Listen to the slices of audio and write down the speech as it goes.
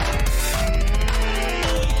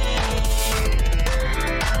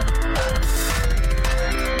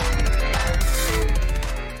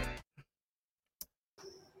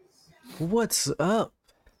What's up,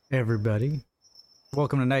 everybody?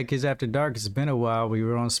 Welcome to Night Kids After Dark. It's been a while. We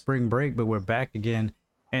were on spring break, but we're back again,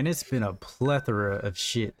 and it's been a plethora of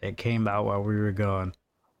shit that came out while we were gone.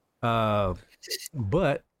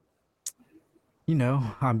 But you know,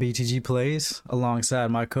 I'm BTG Plays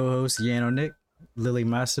alongside my co-hosts Yano Nick, Lily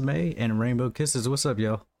Masame, and Rainbow Kisses. What's up,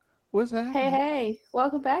 y'all? What's that? Hey,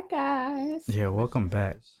 welcome back, guys. Yeah, welcome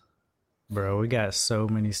back, bro. We got so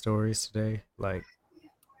many stories today, like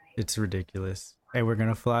it's ridiculous, and we're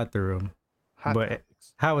gonna fly through them. Hot But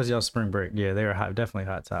topics. how was y'all spring break? Yeah, they were hot,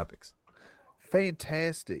 definitely hot topics.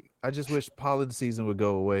 Fantastic. I just wish pollen season would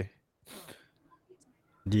go away.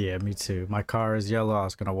 Yeah, me too. My car is yellow. I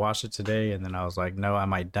was gonna wash it today, and then I was like, no, I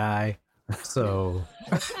might die. So,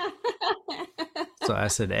 so I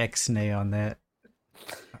said X-nay on that.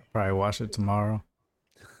 I'll probably wash it tomorrow.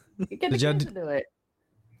 You get the Did y'all kids to do it.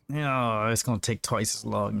 You know, it's gonna take twice as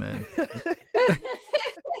long, man.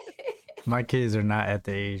 My kids are not at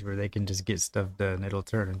the age where they can just get stuff done. It'll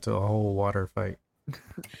turn into a whole water fight.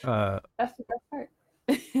 That's the best part.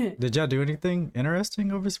 Did y'all do anything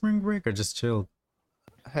interesting over spring break, or just chilled?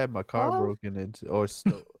 I had my car Oh. broken into or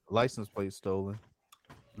license plate stolen.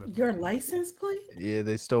 Your license plate? Yeah,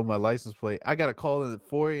 they stole my license plate. I got a call at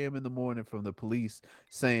 4 a.m. in the morning from the police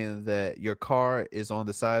saying that your car is on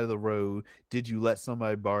the side of the road. Did you let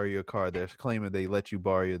somebody borrow your car? They're claiming they let you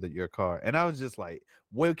borrow your car. And I was just like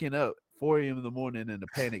waking up 4 a.m. in the morning in a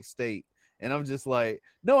panic state. And I'm just like,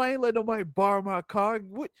 no, I ain't let nobody borrow my car.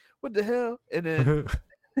 What the hell? And then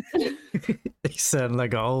He sounded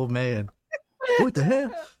like an old man. What the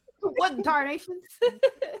hell? What in tarnations? I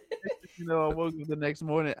woke up the next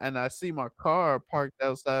morning and I see my car parked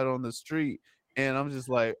outside on the street, and I'm just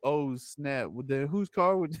like, oh snap! Well, then whose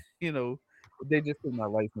car would They just took my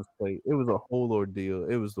license plate. It was a whole ordeal.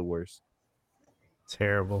 It was the worst.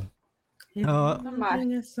 Terrible.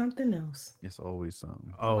 Something is something else. It's always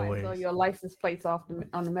something. Might Always. throw your license plates off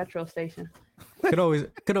on the metro station. Could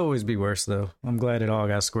always be worse though. I'm glad it all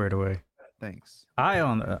got squared away. Thanks. I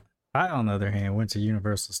on the other hand went to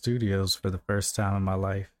Universal Studios for the first time in my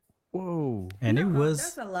life, Whoa. and it No, was.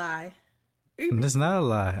 that's a lie. It's not a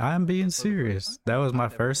lie. I'm being serious. That was my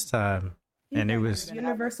first time, and it was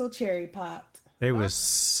Universal Cherry Pop. it was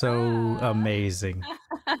so amazing,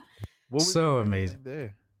 What was so your amazing. thing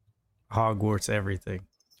there? Hogwarts, everything.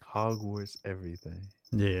 Hogwarts, everything.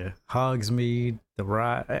 Yeah, Hogsmeade, the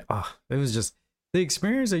ride. It was just the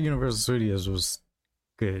experience at Universal Studios was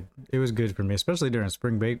good. It was good for me, especially during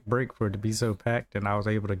spring break for it to be so packed, and I was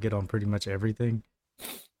able to get on pretty much everything.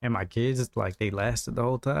 And my kids, like, they lasted the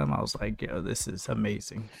whole time. I was like, yo, this is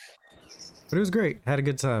amazing. But it was great. Had a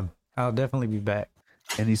good time. I'll definitely be back.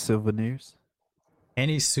 Any souvenirs?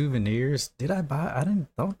 Any souvenirs? Did I buy? I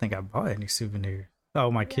don't think I bought any souvenirs. Oh,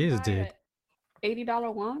 my kids did.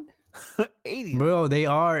 $80 wand? 80. Bro, they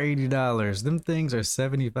are $80. Them things are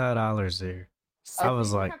 $75 there. I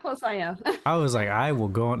was like, how close I am. I will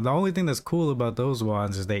go on. The only thing that's cool about those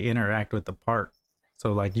wands is they interact with the park.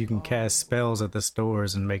 So, like, you can cast spells at the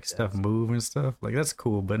stores and make stuff move and stuff. Like, that's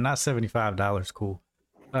cool, but not $75 cool.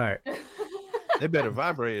 All right. They better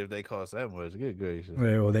vibrate if they cost that much. Good gracious.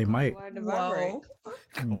 Well, they might. Why the vibrate? Whoa.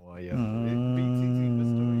 Come on, yo.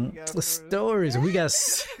 BTT, the story you got The for us?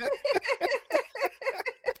 stories.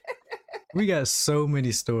 We got so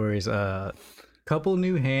many stories. Couple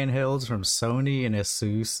new handhelds from Sony and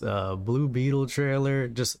Asus. Blue Beetle trailer.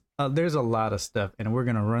 Just there's a lot of stuff, and we're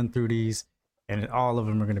gonna run through these, and all of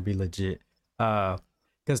them are gonna be legit.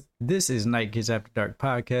 Because this is Night Kids After Dark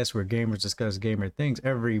podcast, where gamers discuss gamer things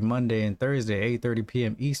every Monday and Thursday, 8:30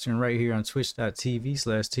 p.m. Eastern, right here on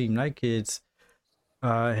Twitch.tv/Team Night Kids.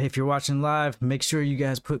 If you're watching live, make sure you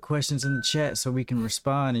guys put questions in the chat so we can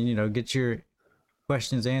respond and get your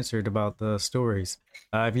questions answered about the stories.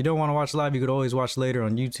 If you don't want to watch live, you could always watch later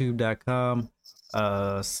on youtube.com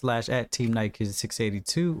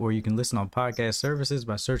 /@TeamNightKids682, or you can listen on podcast services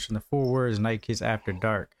by searching the 4 words Night Kids After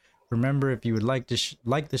Dark. Remember, if you would like to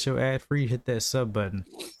like the show ad free, hit that sub button.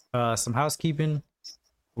 Some housekeeping.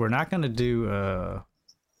 We're not gonna do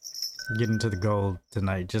get into the gold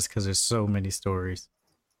tonight just because there's so many stories.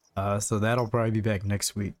 So that'll probably be back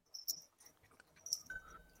next week,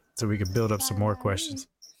 so we can build up some more questions.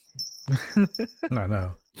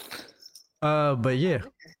 No. But yeah.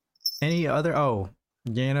 Any other?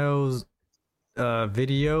 Yano's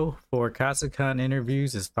video for Katsucon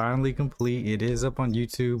interviews is finally complete. It is up on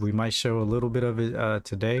YouTube. We might show a little bit of it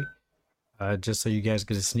today, just so you guys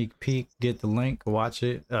get a sneak peek. Get the link, watch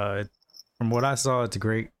it. From what I saw, it's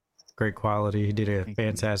great quality. He did a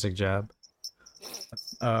fantastic job.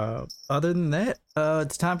 Other than that,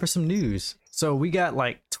 it's time for some news. So we got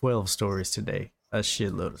like 12 stories today. a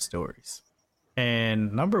shitload of stories.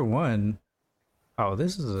 And number one, oh,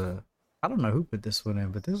 this is I don't know who put this one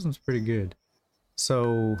in, but this one's pretty good.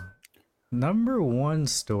 So, number one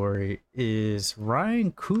story is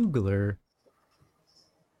Ryan Coogler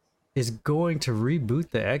is going to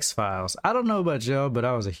reboot the X-Files. I don't know about y'all, but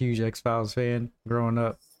I was a huge X-Files fan growing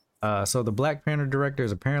up. So the Black Panther director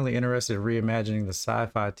is apparently interested in reimagining the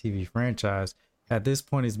sci-fi TV franchise. At this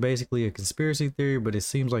point, it's basically a conspiracy theory, but it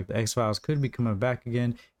seems like the X-Files could be coming back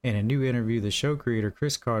again. In a new interview, the show creator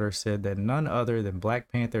Chris Carter said that none other than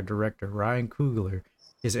Black Panther director Ryan Coogler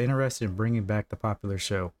is interested in bringing back the popular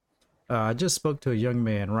show. I just spoke to a young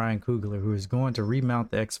man, Ryan Coogler, who is going to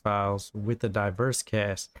remount the X-Files with a diverse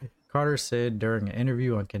cast, Carter said during an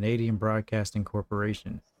interview on Canadian Broadcasting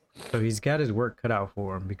Corporation. So he's got his work cut out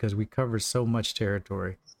for him because we cover so much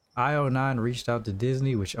territory. IO9 reached out to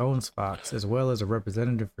Disney, which owns Fox, as well as a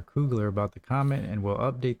representative for Coogler about the comment, and will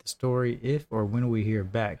update the story if or when we hear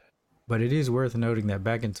back. But it is worth noting that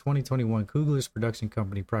back in 2021, Coogler's production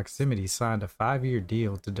company Proximity signed a 5-year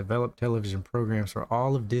deal to develop television programs for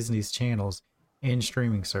all of Disney's channels and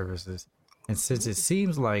streaming services. And since it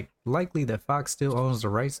seems likely that Fox still owns the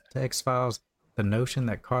rights to X-Files, the notion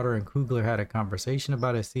that Carter and Coogler had a conversation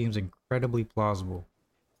about it seems incredibly plausible.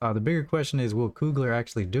 The bigger question is, will Coogler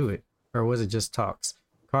actually do it, or was it just talks?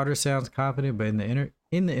 Carter sounds confident, but in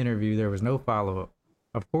the interview, there was no follow-up.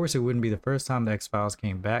 Of course, it wouldn't be the first time the X-Files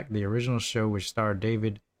came back. The original show, which starred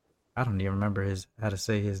David, I don't even remember how to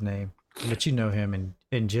say his name, but you know him,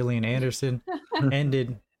 and Gillian Anderson,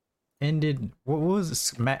 ended. What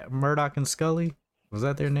was it? Murdoch and Scully? Was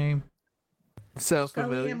that their name? Sounds Scully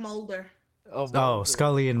familiar. and Mulder. Oh,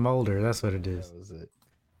 Scully and Mulder. That's what it is. That was it.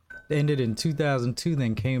 Ended in 2002,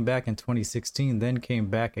 then came back in 2016, then came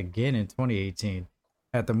back again in 2018.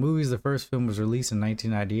 At the movies, the first film was released in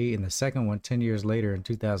 1998, and the second one 10 years later in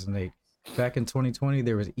 2008. Back in 2020,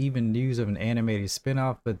 there was even news of an animated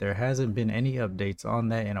spinoff, but there hasn't been any updates on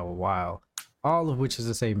that in a while. All of which is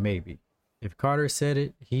to say maybe. If Carter said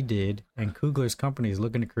it, he did, and Coogler's company is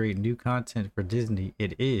looking to create new content for Disney,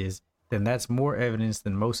 it is, then that's more evidence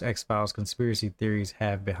than most X-Files conspiracy theories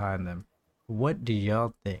have behind them. What do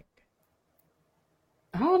y'all think?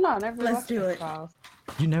 I don't know. I never Let's watched do it. X-Files.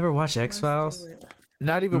 You never watched Let's X-Files? do it.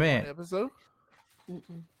 Not even Man. one episode.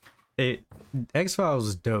 Mm-mm. X-Files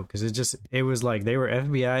was dope because it was like they were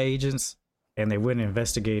FBI agents and they went and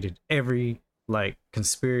investigated every like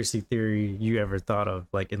conspiracy theory you ever thought of,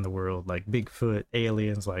 like in the world, like Bigfoot,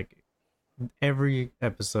 aliens, like every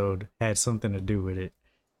episode had something to do with it.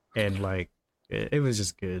 And like it was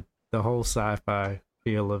just good. The whole sci-fi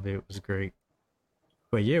feel of it was great.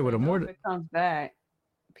 But yeah, with a more If it comes back,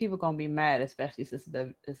 people gonna be mad, especially since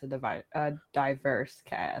it's a diverse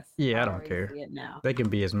cast. Yeah, I don't already care. see it now. they can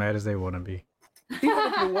be as mad as they want to be. Even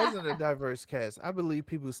if it wasn't a diverse cast, I believe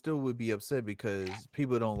people still would be upset because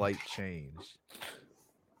people don't like change.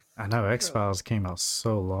 I know X-Files came out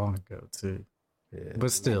so long ago too. Yeah.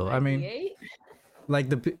 But still, I mean, 98? like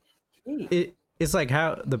it's like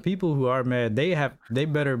how the people who are mad, they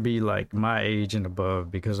better be like my age and above,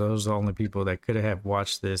 because those are the only people that could have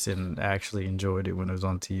watched this and actually enjoyed it when it was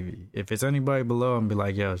on TV. If it's anybody below, I'm be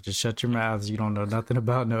like, yo, just shut your mouths. You don't know nothing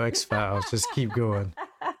about no X-Files. Just keep going.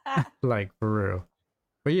 Like for real.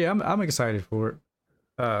 But yeah, I'm excited for it.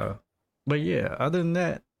 But yeah, other than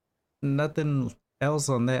that, nothing else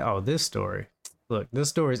on that. Oh, this story. Look, this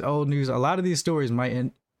story is old news. A lot of these stories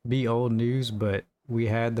might be old news, but we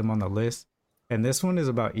had them on the list. And this one is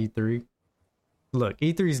about E3. Look,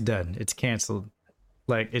 E3's done. It's canceled.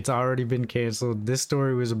 Like, it's already been canceled. This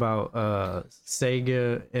story was about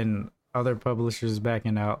Sega and other publishers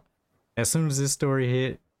backing out. As soon as this story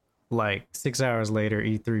hit, like 6 hours later,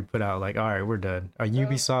 E3 put out like, all right, we're done.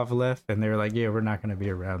 Ubisoft left, and they were like, yeah, we're not going to be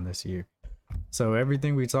around this year. So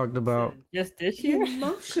everything we talked about, Just this year?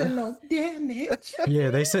 Emotional damage. yeah,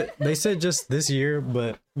 they said just this year,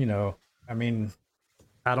 but you know, I mean,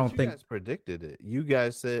 I don't You think. guys predicted it. You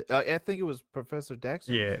guys said. I think it was Professor Daxter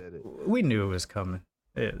who Yeah, said it. we knew it was coming.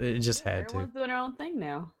 It just had to. Everyone's doing their own thing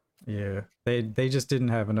now. Yeah, they just didn't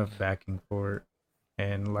have enough backing for it,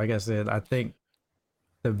 and like I said, I think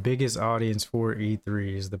the biggest audience for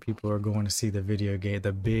E3 is the people who are going to see the video game,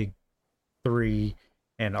 the big three,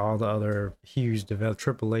 and all the other huge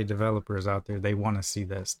AAA developers out there. They want to see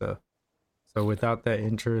that stuff. So without that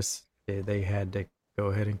interest, they had to go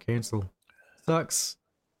ahead and cancel. Sucks,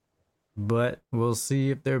 but we'll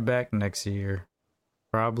see if they're back next year.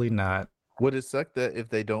 Probably not. Would it suck that if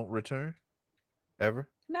they don't return ever?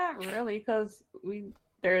 Not really, because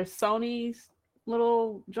there's Sony's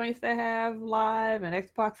little joints that have live, and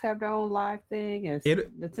Xbox have their own live thing, and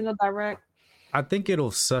It- Nintendo Direct. I think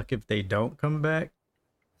it'll suck if they don't come back,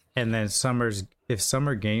 and then if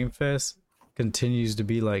Summer Game Fest continues to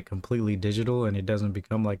be like completely digital and it doesn't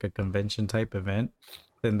become like a convention type event,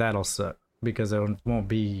 then that'll suck because there won't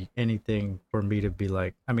be anything for me to be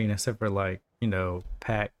like. I mean, except for like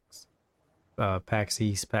PAX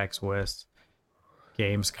East, PAX West,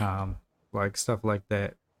 Gamescom, like stuff like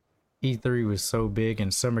that. E3 was so big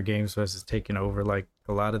and Summer Games Fest is taking over like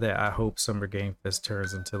a lot of that. I hope Summer Game Fest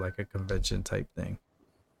turns into like a convention type thing.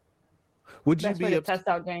 Would you Best way be to test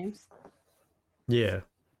out games. Yeah.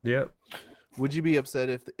 Yep. Would you be upset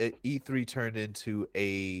if E3 turned into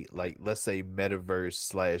a, like, let's say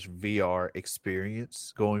metaverse / VR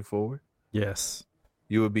experience going forward? Yes.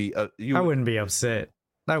 You would be. I wouldn't be upset.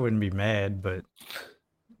 I wouldn't be mad, but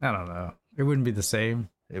I don't know. It wouldn't be the same.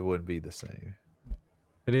 It wouldn't be the same.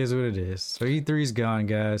 It is what it is. So E3's gone,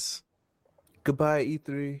 guys. Goodbye,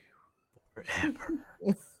 E3. Forever.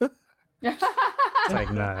 It's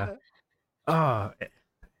like, nah. Oh,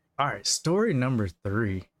 all right. Story number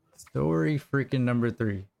 3. Story freaking number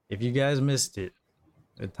 3. If you guys missed it,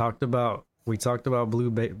 we talked about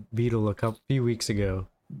Blue Beetle a few weeks ago,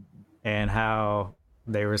 and how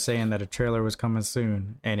they were saying that a trailer was coming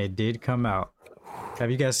soon, and it did come out.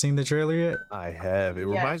 Have you guys seen the trailer yet? I have. It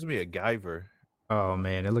Yeah. reminds me of Guyver. Oh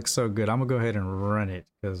man, it looks so good. I'm gonna go ahead and run it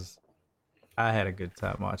because I had a good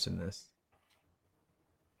time watching this.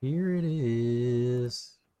 Here it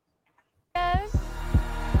is. Yes.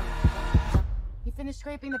 You finished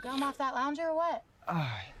scraping the gum off that lounger or what?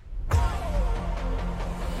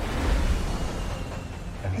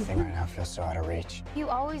 Everything right now feels so out of reach. You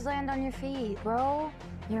always land on your feet, bro.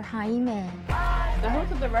 You're Jaime. Now who's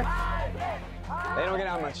the director? They don't get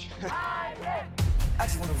out much.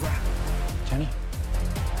 Jenny?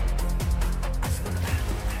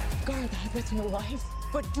 Guard that with your life,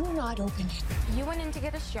 but do not open it. You went in to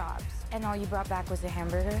get us jobs, and all you brought back was a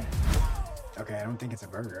hamburger. Okay, I don't think it's a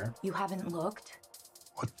burger. You haven't looked?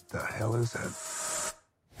 What the hell is that?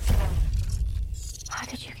 How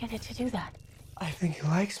did you get it to do that? I think he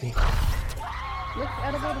likes me. Looks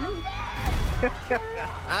edible to me.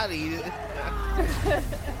 I'd eat it.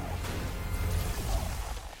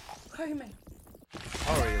 Jaime. I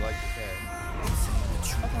already like the cat.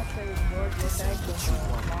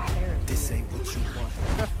 This ain't what you want.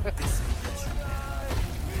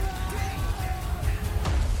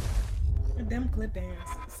 Them clip dance.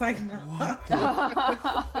 It's like, no.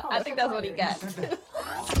 I think that's what he got.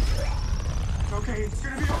 Okay, it's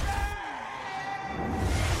gonna be okay.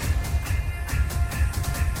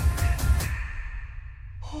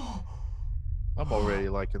 I'm already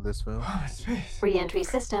liking this film. Oh, space. Re-entry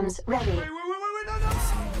systems ready. Wait, no, no.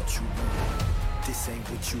 This ain't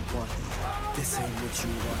what you want. This ain't what you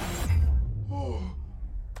want. Oh.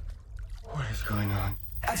 What is going on?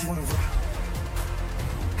 I just wanna rock.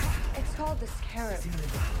 It's called the Scarab.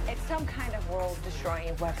 It's some kind of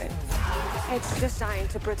world-destroying weapon. It's designed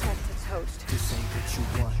to protect its host. This ain't what you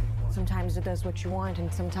want. Sometimes it does what you want,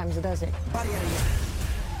 and sometimes it doesn't. Body out of here.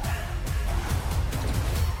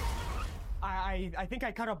 I think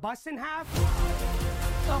I cut a bus in half.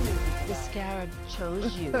 Tell me. The Scarab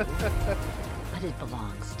chose you, but it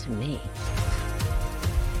belongs to me.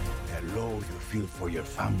 That low you feel for your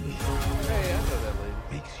family Hey, I know that lady.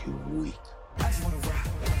 makes you weak. I just wanna rock.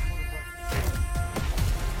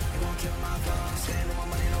 They won't kill my vibe. Stand on my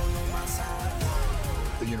money, don't know my side.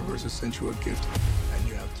 The universe has sent you a gift, and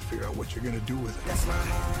you have to figure out what you're gonna do with it. That's my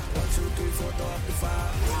high. 1, 2, 3, 4, throw up to 5.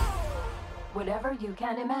 Whatever you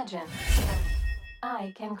can imagine,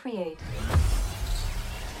 I can create.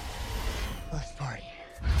 Let's party.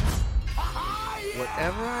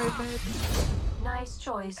 Whatever I imagine. Nice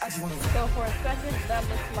choice. I just wanna rock. So for a second, that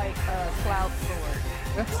looks like a cloud sword.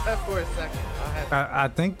 For a second. I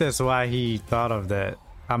think that's why he thought of that.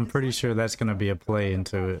 I'm pretty sure that's gonna be a play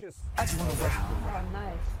into it. I just wanna rock. Oh,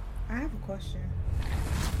 nice. I have a question.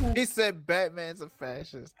 He said Batman's a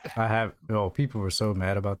fascist. People were so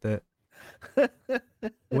mad about that.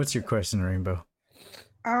 What's your question, Rainbow?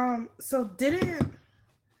 So didn't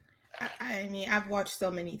I mean I've watched so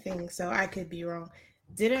many things, so I could be wrong.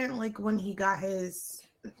 Didn't like when he got his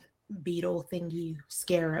beetle thingy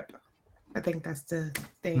scarab, I think that's the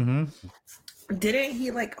thing. Didn't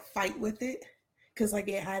he like fight with it? Because like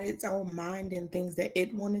it had its own mind and things that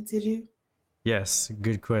it wanted to do. Yes,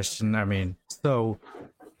 good question. I mean, so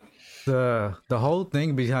the whole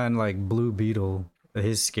thing behind like Blue Beetle,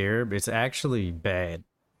 his scarab, it's actually bad.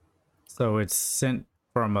 So it's sent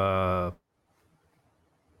from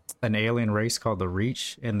an alien race called the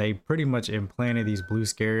Reach, and they pretty much implanted these blue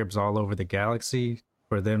scarabs all over the galaxy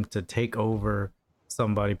for them to take over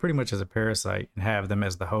somebody pretty much as a parasite and have them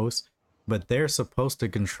as the host. but they're supposed to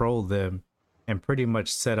control them and pretty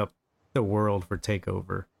much set up the world for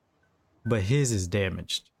takeover. But his is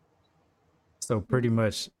damaged. So pretty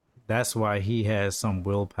much that's why he has some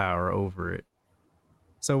willpower over it.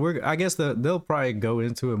 So I guess they'll probably go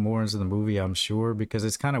into it more into the movie, I'm sure, because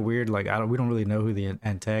it's kind of weird. Like we don't really know who the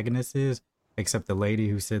antagonist is, except the lady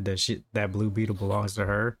who said that Blue Beetle belongs to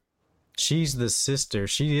her. She's the sister.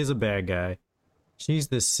 She is a bad guy. She's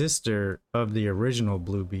the sister of the original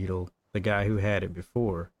Blue Beetle, the guy who had it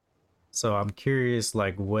before. So I'm curious,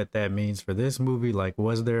 like, what that means for this movie. Like,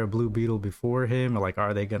 was there a Blue Beetle before him? Or, like,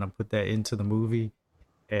 are they gonna put that into the movie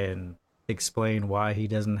and explain why he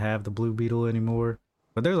doesn't have the Blue Beetle anymore?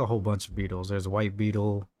 But there's a whole bunch of beetles. There's a white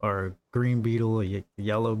beetle, or green beetle, a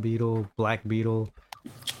yellow beetle, black beetle.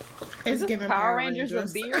 Is this Power Rangers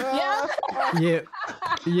with beards?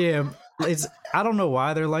 Yeah. It's I don't know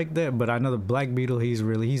why they're like that, but I know the black beetle,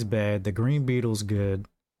 he's bad. The green beetle's good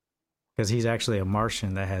because he's actually a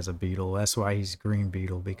Martian that has a beetle. That's why he's green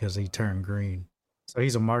beetle, because he turned green. So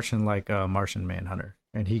he's a Martian, like a Martian Manhunter,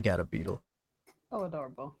 and he got a beetle. Oh,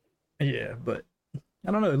 adorable. Yeah, but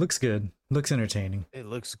I don't know. It looks good. Looks entertaining. It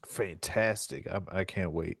looks fantastic. I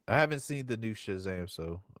can't wait. I haven't seen the new Shazam,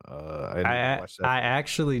 so I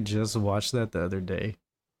actually just watched that the other day,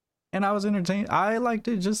 and I was entertained. I liked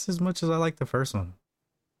it just as much as I liked the first one.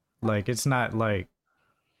 Like, it's not like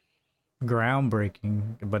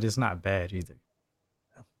groundbreaking, but it's not bad either.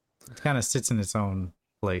 It kind of sits in its own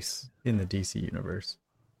place in the DC universe.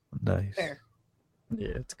 Nice. Fair.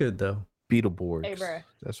 Yeah, it's good though. Beetleborgs. Hey, bruh.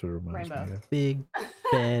 That's what it reminds me of. Big,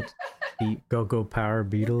 bad, go power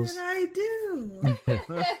beetles. What did I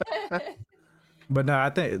do? But no, I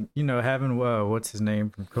think, having what's his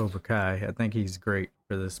name from Cobra Kai, I think he's great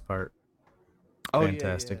for this part. Oh,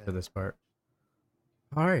 fantastic for this part.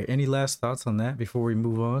 All right, any last thoughts on that before we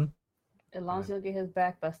move on? As long as he'll get his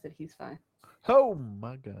back busted, he's fine. Oh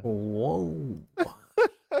my god. Whoa.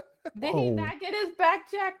 Did he not get his back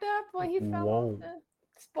jacked up when he fell off the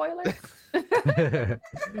spoiler?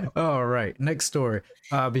 All right, next story.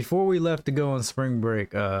 Before we left to go on spring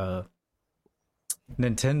break,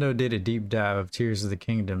 Nintendo did a deep dive of Tears of the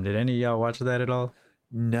Kingdom. Did any of y'all watch that at all?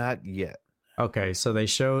 Not yet. Okay, so they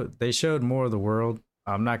showed more of the world.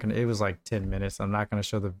 It was like 10 minutes. I'm not gonna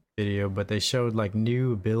show the video, but they showed like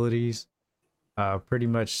new abilities. Pretty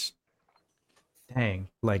much, dang,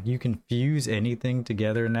 like you can fuse anything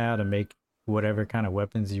together now to make whatever kind of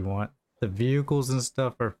weapons you want. The vehicles and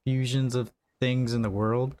stuff are fusions of things in the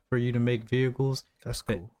world for you to make vehicles. That's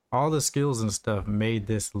cool. All the skills and stuff made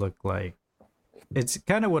this look like, it's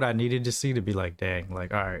kind of what I needed to see to be like, dang,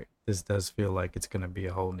 like, all right, this does feel like it's going to be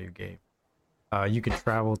a whole new game. You can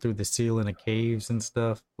travel through the ceiling of caves and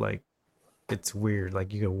stuff. Like, it's weird.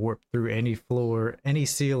 Like, you can warp through any floor, any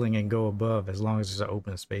ceiling, and go above as long as there's an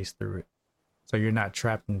open space through it. So you're not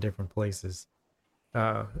trapped in different places.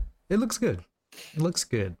 It looks good. It looks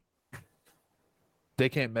good. They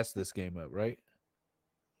can't mess this game up, right?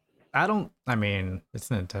 I mean, it's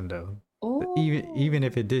Nintendo. Ooh. Even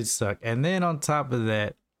if it did suck. And then on top of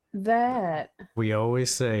that, we always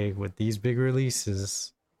say with these big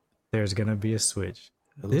releases, there's going to be a Switch.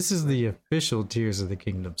 This is the official Tears of the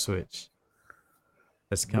Kingdom Switch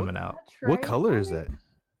that's coming out. What color is that?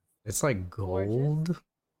 It's like gold. Gorgeous.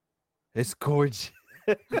 It's gorgeous.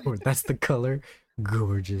 That's the color.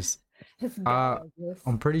 Gorgeous.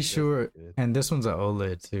 I'm pretty sure, and this one's an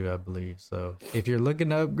OLED too, I believe. So if you're looking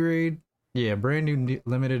to upgrade, yeah, brand new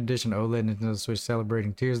limited edition OLED Nintendo Switch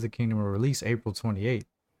celebrating Tears of the Kingdom will release April 28th.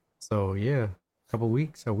 So yeah, a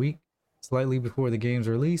week, slightly before the game's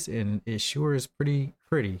release, and it sure is pretty.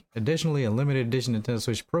 Additionally, a limited edition Nintendo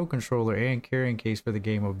Switch Pro controller and carrying case for the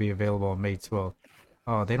game will be available on May 12th.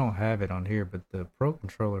 Oh, they don't have it on here, but the Pro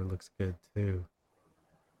controller looks good too.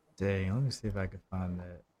 Dang, let me see if I can find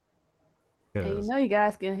that. And you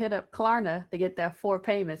guys can hit up Klarna to get that 4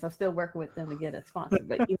 payments. I'm still working with them to get a sponsor,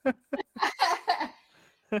 but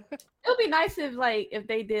it'll be nice if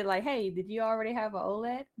they did like, hey, did you already have an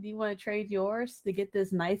OLED? Do you want to trade yours to get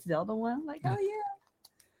this nice Zelda one? Like, oh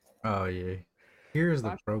yeah. Oh yeah. Here's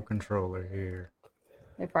the Pro controller here.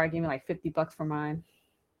 They probably give me like $50 for mine.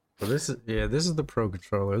 So this is the Pro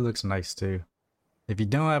controller. It looks nice too. If you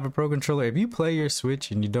don't have a Pro controller, if you play your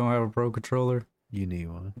Switch and you don't have a Pro controller, you need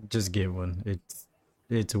one. Just get one.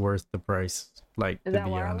 It's worth the price. Like, is that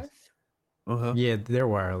wireless? Uh-huh. Yeah, they're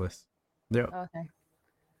wireless. Okay.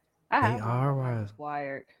 They are wireless.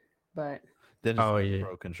 Wired, but then it's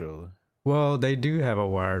Pro controller. Well, they do have a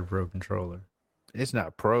wired Pro controller. It's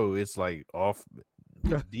not Pro. It's like off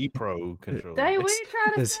the Pro controller. Dang, what are you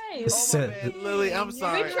trying to say? Oh, man, Lily, I'm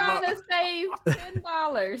sorry. We're trying to save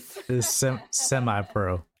 $10. It's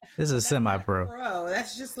semi-pro. This is semi-pro. Bro,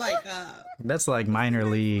 that's just like That's like minor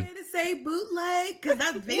league. way to say bootleg, because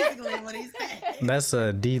that's basically what he said. That's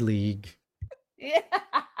a D league. Yeah.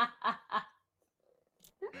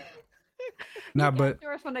 Nah, You but got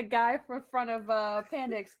yours from the guy from front of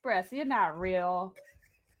Panda Express. You're not real.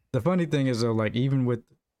 the funny thing is though, like even with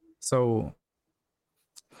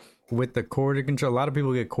the corded control, a lot of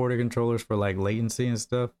people get corded controllers for like latency and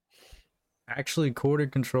stuff. Actually,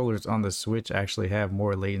 corded controllers on the Switch actually have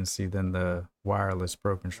more latency than the wireless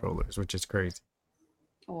Pro controllers, which is crazy.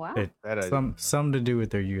 Wow. Some to do with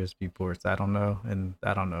their USB ports. I don't know, and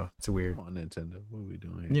I don't know. It's weird. Come on, Nintendo. What are we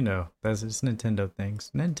doing? You know, that's just Nintendo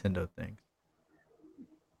things. Nintendo things.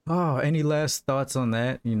 Oh, any last thoughts on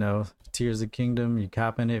that? You know, Tears of Kingdom, you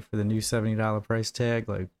copping it for the new $70 price tag?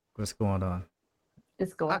 Like, what's going on?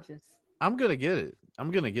 It's gorgeous. I'm gonna get it.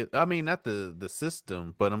 I mean, not the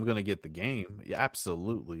system, but I'm gonna get the game. Yeah,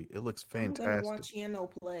 absolutely. It looks I'm fantastic. gonna watch Yano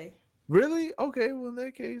play. Really? Okay. Well, in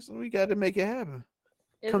that case, we got to make it happen.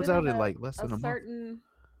 Comes out in like less than a month. certain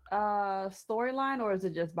storyline, or is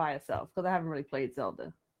it just by itself? Because I haven't really played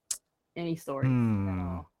Zelda. Any stories at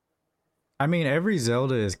all? I mean, every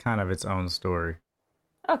Zelda is kind of its own story.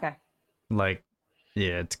 Okay. Like,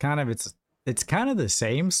 yeah, it's kind of the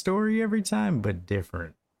same story every time, but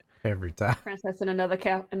different every time. Princess in another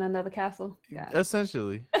castle. Yeah.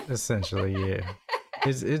 Essentially. Essentially, yeah.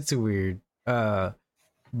 It's weird.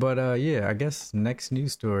 But yeah, I guess next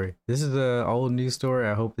news story. This is a old news story.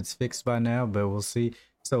 I hope it's fixed by now, but we'll see.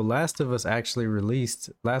 So Last of Us actually released.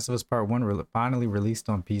 Last of Us Part 1 finally released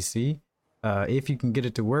on PC. If you can get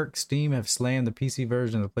it to work, Steam have slammed the PC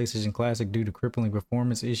version of the PlayStation Classic due to crippling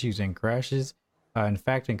performance issues and crashes. In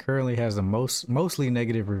fact, it currently has the mostly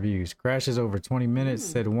negative reviews. Crashes over 20 minutes,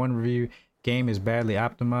 said one review. Game is badly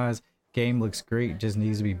optimized. Game looks great, just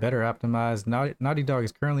needs to be better optimized. Naughty Dog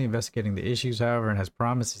is currently investigating the issues, however, and has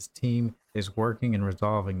promised his team is working and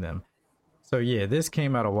resolving them. So yeah, this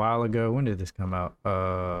came out a while ago. When did this come out?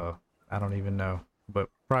 I don't even know, but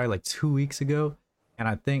probably like 2 weeks ago. And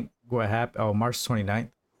I think what happened, March 29th.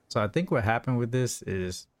 So I think what happened with this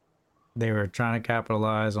is they were trying to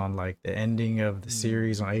capitalize on like the ending of the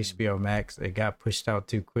series on HBO Max. It got pushed out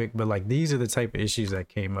too quick, but like these are the type of issues that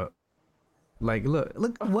came up. Like, look,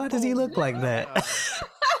 why does he look like that?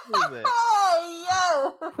 Who's that?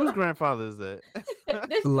 Oh, yo! Whose grandfather is that?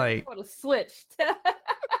 This Like- would have switched.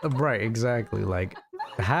 Right, exactly. Like,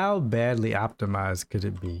 how badly optimized could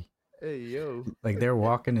it be? Hey, yo. Like, they're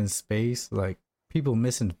walking in space, like, people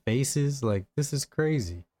missing faces. Like, this is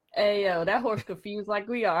crazy. Hey, yo, that horse confused like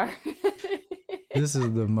we are. This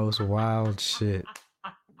is the most wild shit.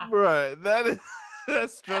 Right.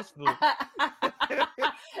 That's stressful.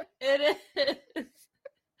 It is.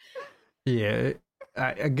 Yeah,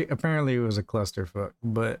 apparently it was a clusterfuck,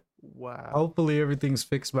 but Wow. hopefully everything's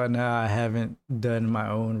fixed by now. I haven't done my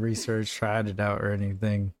own research, tried it out or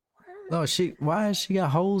anything. No, why has she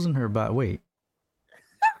got holes in her body? Wait,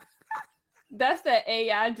 That's that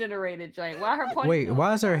AI generated joint. Why her ponytail? wait,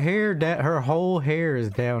 why is her hair her whole hair is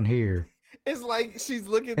down here? It's like she's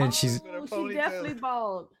looking And she's- with her Ooh, she ponytail. definitely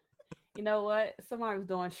bald. You know what? Somebody was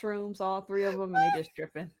doing shrooms, all three of them, and they just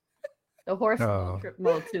tripping. The horse is Oh. on trip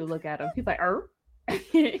mode too. Look at him. He's like,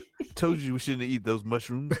 Told you we shouldn't eat those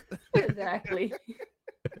mushrooms. Exactly.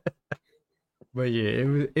 But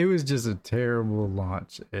yeah, it was just a terrible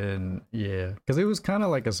launch, and yeah, because it was kind of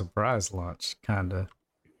like a surprise launch, kind of.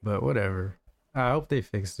 But whatever. I hope they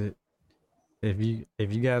fixed it. If you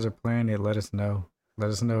guys are playing it, let us know. Let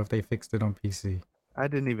us know if they fixed it on PC. I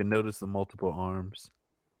didn't even notice the multiple arms.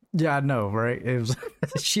 Yeah, I know, right? It was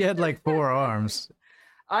she had like 4 arms.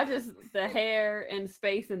 The hair and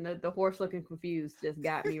space and the horse looking confused just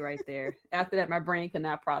got me right there. After that, my brain could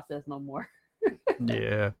not process no more.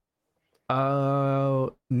 Yeah.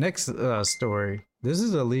 Next story. This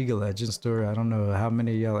is a League of Legends story. I don't know how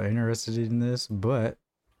many of y'all are interested in this, but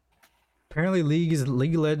apparently League of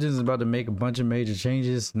Legends is about to make a bunch of major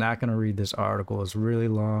changes. Not gonna read this article. It's really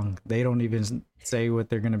long. They don't even say what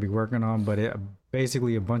they're gonna be working on, but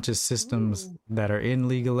basically a bunch of systems that are in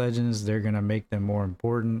League of Legends, they're gonna make them more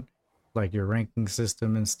important, like your ranking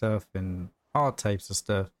system and stuff, and all types of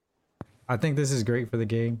stuff. I think this is great for the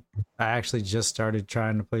game. I actually just started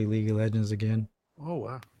trying to play League of Legends again. Oh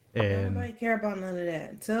wow. And Nobody care about none of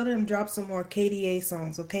that. Tell them drop some more KDA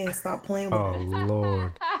songs, okay? And stop playing with oh us.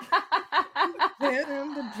 Lord. Tell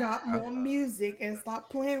them to drop more music and stop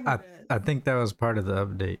playing with us. I think that was part of the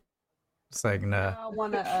update. It's like nah.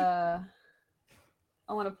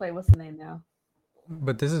 I wanna play. What's the name now?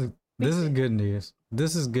 But this is good news.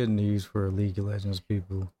 This is good news for League of Legends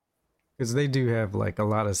people, because they do have like a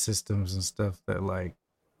lot of systems and stuff that like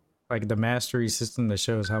like the mastery system that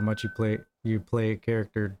shows how much you play a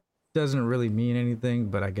character doesn't really mean anything,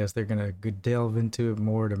 but I guess they're gonna delve into it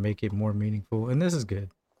more to make it more meaningful, and this is good.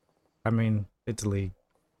 I mean, it's League,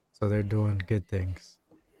 so they're doing good things.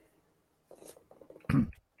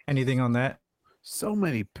 Anything on that? So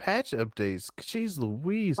many patch updates. Jeez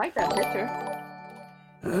Louise. I like that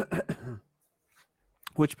picture.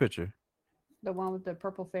 Which picture? The one with the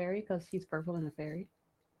purple fairy, because he's purple in the fairy.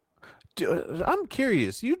 I'm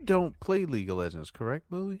curious. You don't play League of Legends, correct,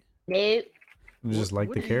 Louie? Nope. Just like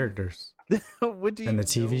what the do you- characters What do you and the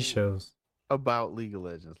TV know shows. about League of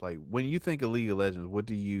Legends? Like when you think of League of Legends,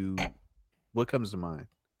 what comes to mind?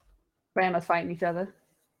 Grandma's fighting each other.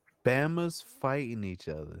 Bama's fighting each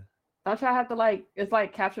other. Don't y'all have to it's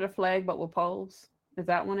like capture the flag but with poles? Is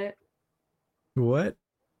that one it? What?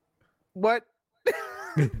 What?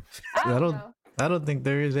 I don't know. I don't think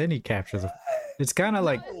there is any capture. It's kind of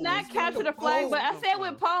like It's not capture the flag, but I said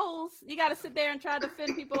with poles. You got to sit there and try to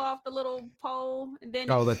fend people off the little pole, and then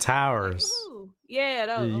the towers. Ooh, yeah,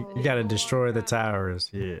 those, You got to destroy the towers.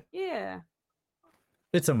 Yeah, Yeah.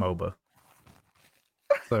 it's a MOBA.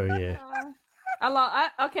 So yeah,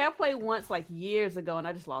 I played once like years ago, and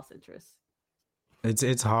I just lost interest.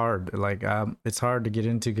 it's hard. Like it's hard to get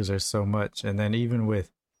into because there's so much, and then even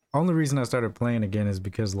with only reason I started playing again is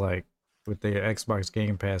because like with the Xbox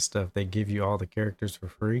Game Pass stuff, they give you all the characters for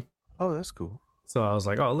free. Oh, that's cool. So I was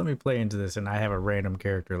like, oh, let me play into this, and I have a random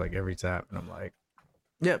character like every time, and I'm like,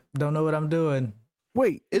 yep, don't know what I'm doing.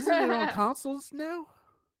 Wait, isn't it on consoles now?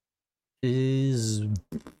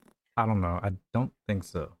 I don't know. I don't think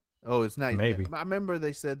so. Oh, it's not. Maybe. I remember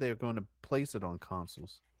they said they were going to place it on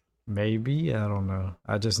consoles. Maybe, I don't know.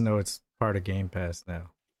 I just know it's part of Game Pass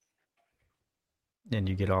now. And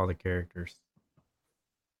you get all the characters,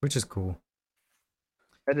 which is cool.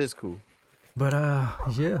 That is cool. But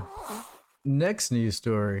yeah. Next news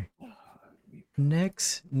story.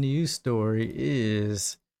 Next news story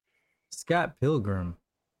is Scott Pilgrim.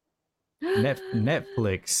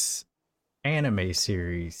 Netflix anime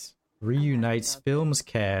series reunites film's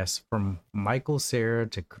cast from Michael Cera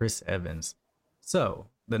to Chris Evans. So,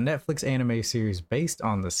 the Netflix anime series based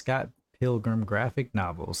on the Scott Pilgrim graphic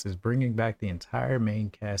novels is bringing back the entire main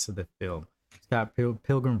cast of the film, Scott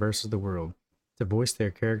Pilgrim vs. the World, to voice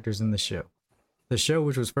their characters in the show. The show,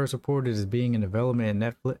 which was first reported as being in development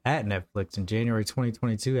at Netflix in January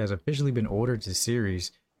 2022, has officially been ordered to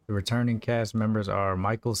series. The returning cast members are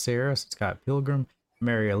Michael Cera, Scott Pilgrim,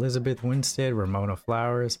 Mary Elizabeth Winstead, Ramona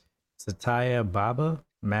Flowers, Satya Baba,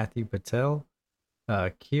 Matthew Patel,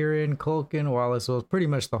 Kieran Culkin, Wallace Wells. Pretty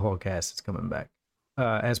much the whole cast is coming back.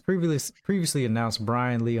 As previously announced,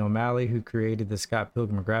 Brian Lee O'Malley, who created the Scott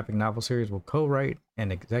Pilgrim graphic novel series, will co-write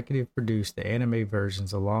and executive produce the anime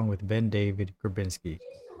versions along with Ben David Grabinski.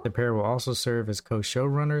 The pair will also serve as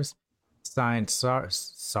co-showrunners. Science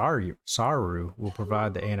Saru will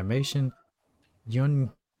provide the animation.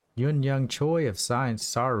 Yun Young Choi of Science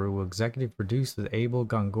Saru will executive produce with Abel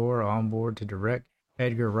Gongora on board to direct.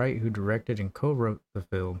 Edgar Wright, who directed and co-wrote the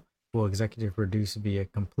film, will executive produce via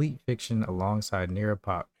Complete Fiction alongside Nira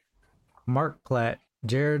Pop. Mark Platt,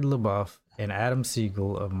 Jared LaBeouf, and Adam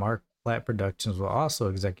Siegel of Mark Platt Productions will also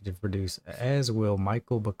executive produce, as will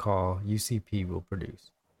Michael Bacall. UCP will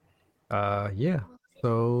produce. Yeah.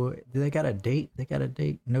 So they got a date? They got a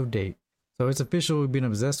date? No date. So it's official. We've been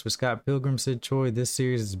obsessed with Scott Pilgrim, Sid Choi. This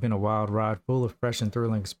series has been a wild ride, full of fresh and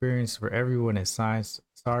thrilling experience for everyone at Science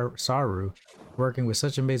Saru. Working with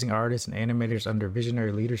such amazing artists and animators under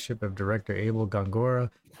visionary leadership of director Abel Gongora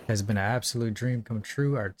has been an absolute dream come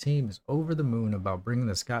true. Our team is over the moon about bringing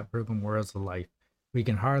the Scott Pilgrim worlds to life. We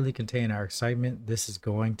can hardly contain our excitement. This is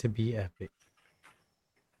going to be epic.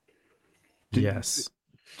 Yes.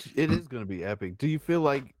 It is going to be epic. Do you feel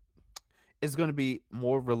like it's going to be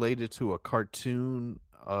more related to a cartoon,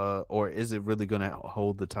 or is it really going to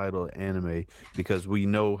hold the title anime? Because we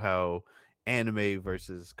know how anime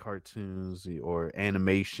versus cartoons or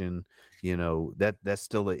animation, you know, that's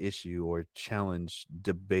still an issue or challenge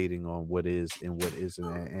debating on what is and what isn't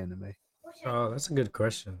an anime. Oh, that's a good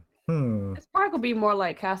question. It's probably gonna be more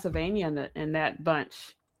like Castlevania in that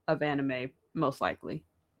bunch of anime, most likely,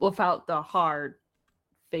 without the hard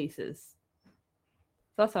faces.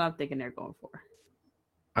 So that's what I'm thinking they're going for.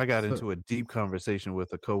 I got into a deep conversation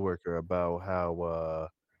with a coworker about how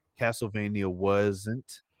Castlevania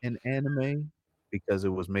wasn't an anime because it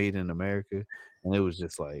was made in America, and it was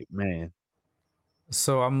just like, man.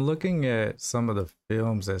 So I'm looking at some of the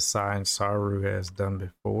films that Science Saru has done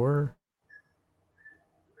before,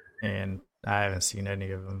 and I haven't seen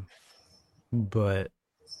any of them. But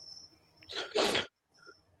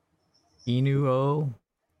Inuo,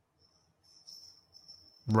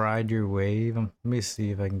 Ride Your Wave. Let me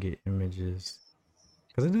see if I can get images.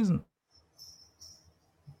 Because it doesn't.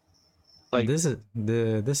 Like- this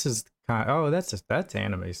is kind. Oh, that's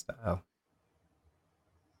anime style.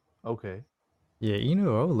 Okay. Yeah,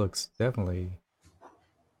 Inu-Oh looks definitely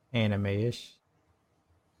anime-ish.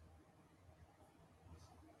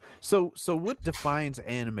 So what defines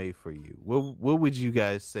anime for you? What would you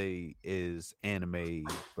guys say is anime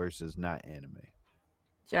versus not anime?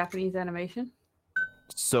 Japanese animation.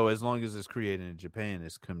 So as long as it's created in Japan,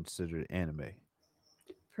 it's considered anime.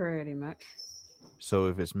 Pretty much. So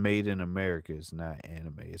if it's made in America, it's not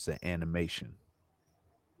anime. It's an animation.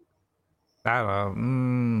 I don't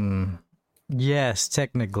know. Yes,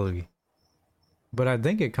 technically. But I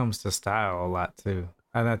think it comes to style a lot too.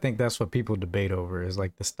 And I think that's what people debate over is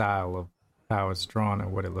like the style of how it's drawn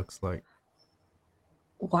and what it looks like.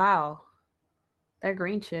 Wow. That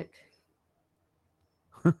green chick.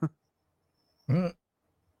 Mm. Yeah,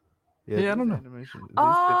 I these don't know. animations- these pictures look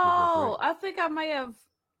Oh, great. I think I may have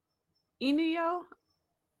Inuyo.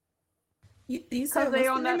 You said they what's the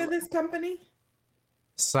own name that- of this company?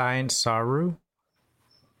 Science Saru.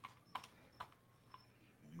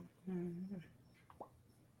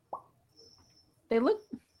 They look.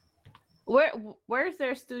 Where's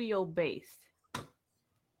their studio based?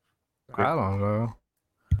 I don't know.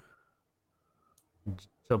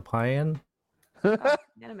 Japan.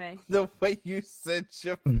 Anime. The way you said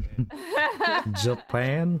Japan.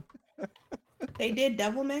 Japan. They did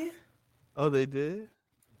Devilman. Oh, they did?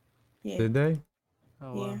 Yeah, Did they?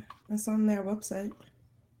 Oh, wow. yeah, that's on their website.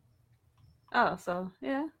 Oh, so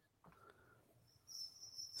yeah.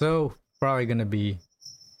 So probably gonna be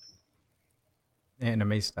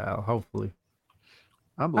anime style, hopefully.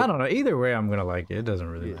 I don't know. Either way, I'm gonna like it. It doesn't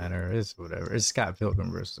really matter. It's whatever. It's Scott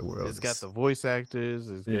Pilgrim versus the World. It's got the voice actors.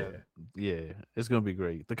 It's got, yeah, it's gonna be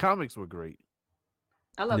great. The comics were great.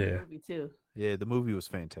 I love Yeah. the movie too. Yeah, the movie was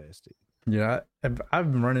fantastic. Yeah,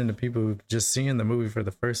 I've been running into people who've just seen the movie for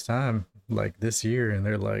the first time like this year, and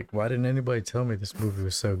they're like, "Why didn't anybody tell me this movie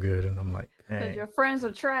was so good?" And I'm like, Because "Dang, your friends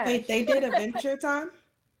are trash. Wait, they did Adventure Time?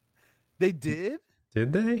 They did?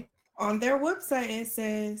 did they?" On their website, it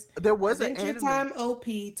says There was an Adventure Time OP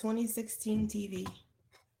 2016 TV.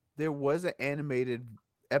 There was an animated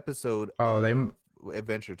episode Oh, they. of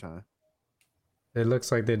Adventure Time. It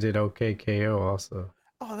looks like they did OKKO also,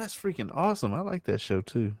 Oh, that's freaking awesome. I like that show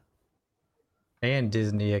too. and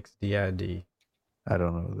Disney XDID, I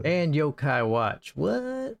don't know that. and Yokai Watch.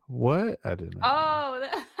 What? What? I didn't know.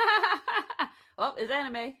 Oh, well, it's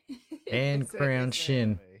anime. And Crown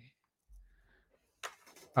Shin.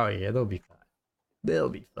 Oh yeah, they'll be fine. They'll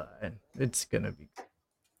be fine. It's gonna be.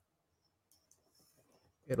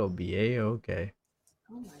 It'll be a-okay.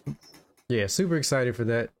 Oh my. Yeah, super excited for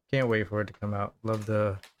that. Can't wait for it to come out.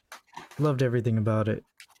 Loved everything about it.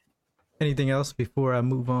 Anything else before I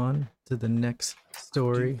move on to the next Do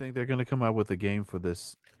story? you think they're gonna come out with a game for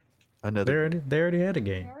this? Another They already had a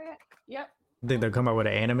game. Yep. Think they'll come out with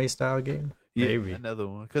an anime style game? Maybe. another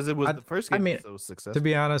one because it was I- the first I game mean, was so successful. To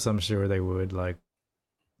be honest, I'm sure they would. Like,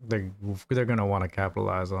 they're gonna want to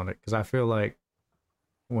capitalize on it because I feel like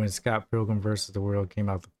when Scott Pilgrim versus the World came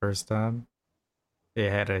out the first time, it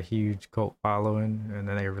had a huge cult following, and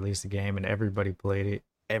then they released the game and everybody played it.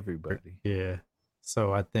 Everybody. Yeah.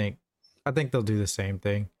 So I think they'll do the same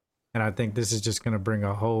thing, and I think this is just gonna bring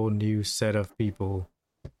a whole new set of people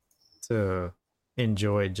to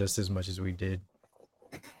enjoy it just as much as we did.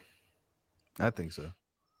 I think so.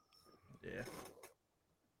 Yeah.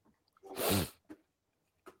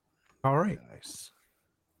 All right. Nice.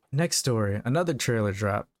 Next story. Another trailer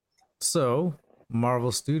dropped. So,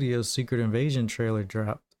 Marvel Studios' Secret Invasion trailer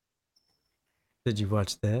dropped. Did you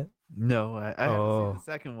watch that? No, I haven't Oh. seen the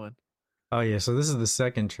second one. Oh yeah. So this is the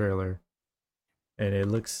second trailer, and it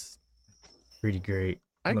looks pretty great.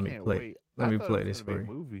 I Let me can't play. wait. Let I me thought play it was this gonna for be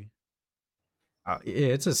a you. movie. Yeah,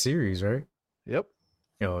 it's a series, right? Yep.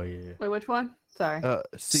 Oh yeah. Wait, which one? Sorry.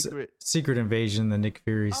 Secret. Invasion, the Nick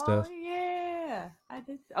Fury Oh stuff. yeah, I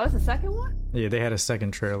did. Oh, it's the second one. Yeah, they had a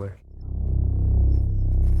second trailer.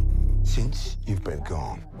 Since you've been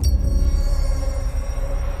gone,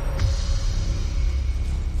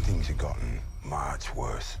 things have gotten much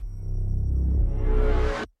worse.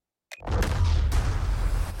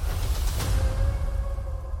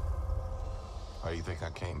 Why do you think I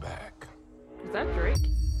came back? Is that Drake?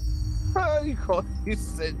 You call you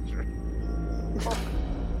Cedric.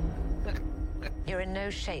 You're in no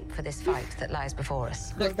shape for this fight that lies before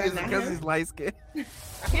us. Was that not Because him? he's light skinned.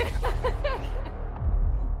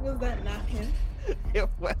 Was that not him? It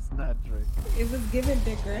was not Drake. It was given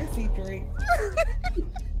Degrassi Drake.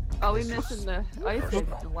 Oh, we missing the. Oh, you said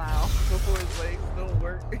wow. Before his legs don't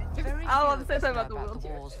work. Very I want few to say of us something know about the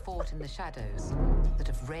wheelchair. wars fought in the shadows that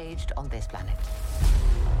have raged on this planet.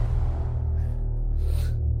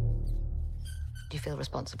 Do you feel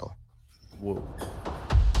responsible? Whoa.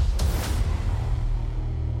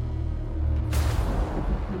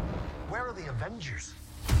 Where are the Avengers?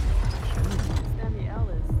 Samuel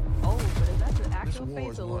is old, but is that the This actual war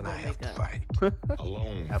face is or one look I have to makeup? fight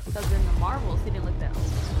alone. Because in the Marvels, he didn't look that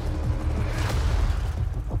old.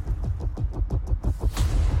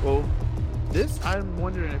 Well, this I'm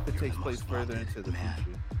wondering if it takes place further into the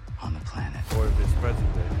future on the planet. or if it's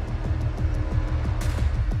present day.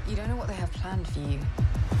 You don't know what they have planned for you.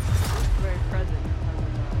 It's very present.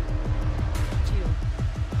 Shield.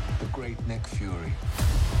 The great Nick Fury.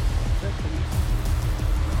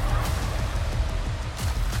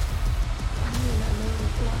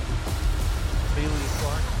 Amelia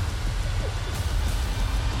Clark.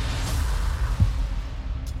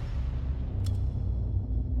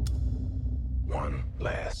 One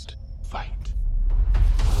last fight.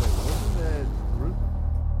 Wait, wasn't that Ruth?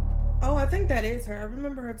 Oh, I think that is her. I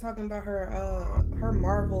remember her talking about her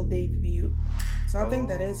Marvel debut. So I think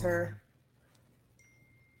that is her.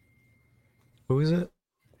 Who is it?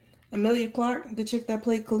 Amelia Clark, the chick that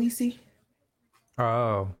played Khaleesi.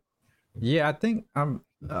 Oh, yeah. I think I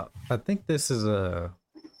think this is a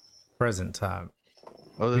present time.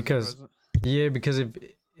 Oh, because because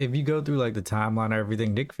if you go through like the timeline and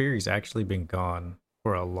everything, Nick Fury's actually been gone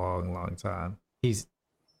for a long time. He's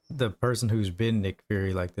the person who's been Nick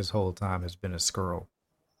Fury like this whole time has been a Skrull.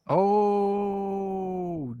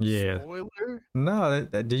 Oh, yeah. Spoiler? No,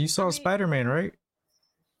 did you saw Spider-Man, right?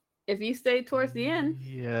 If you stay towards the end,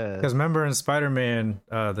 yeah. Because remember in Spider-Man,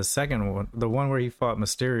 the second one, the one where he fought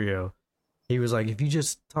Mysterio, he was like, if you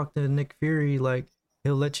just talk to Nick Fury, like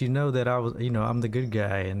he'll let you know that I'm the good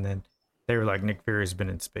guy. And then they were like, Nick Fury's been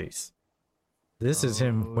in space. This is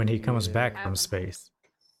him when he comes back from space.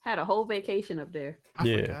 had a whole vacation up there. I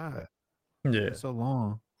forgot. Yeah. So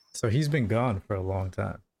long. So he's been gone for a long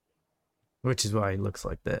time, which is why he looks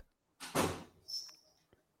like that.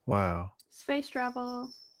 Wow. Space travel.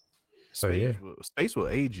 So yeah, Space will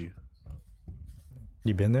age you.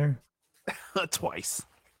 You been there? Twice.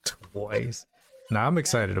 Nah, I'm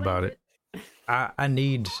excited about it. I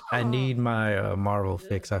need my Marvel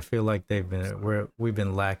fix. I feel like we've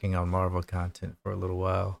been lacking on Marvel content for a little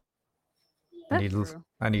while.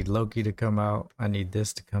 I need Loki to come out. I need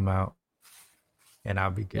this to come out, and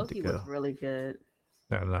I'll be good Loki to go. was really good.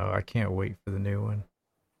 No, I can't wait for the new one.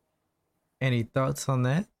 Any thoughts on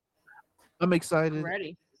that? I'm excited. I'm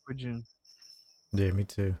ready for June. Yeah, me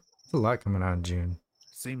too. There's a lot coming out in June.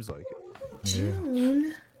 Seems like it. Yeah. June.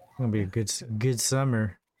 It's gonna be a good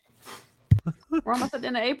summer. We're almost at the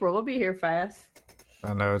end of April. We'll be here fast.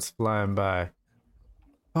 I know it's flying by.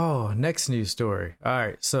 Oh, next news story. All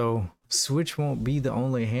right, so Switch won't be the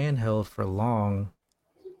only handheld for long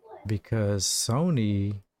because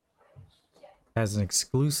Sony has an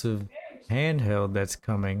exclusive handheld that's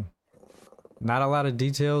coming. Not a lot of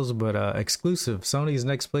details, but exclusive. Sony's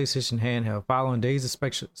next PlayStation handheld. Following days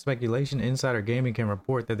of speculation, Insider Gaming can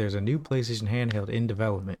report that there's a new PlayStation handheld in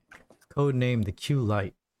development, codenamed the Q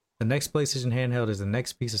Lite. The next PlayStation handheld is the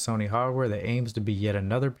next piece of Sony hardware that aims to be yet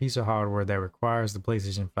another piece of hardware that requires the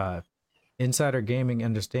PlayStation 5. Insider Gaming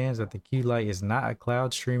understands that the Q Lite is not a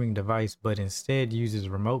cloud streaming device, but instead uses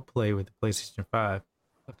remote play with the PlayStation 5,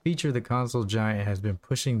 a feature the console giant has been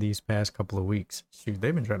pushing these past couple of weeks. Shoot,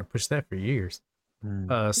 they've been trying to push that for years.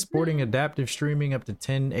 Sporting adaptive streaming up to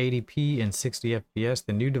 1080p and 60 FPS,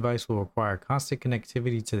 the new device will require constant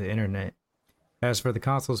connectivity to the internet. As for the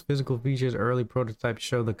console's physical features, early prototypes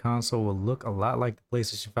show the console will look a lot like the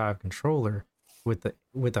PlayStation 5 controller with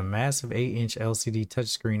a massive 8-inch LCD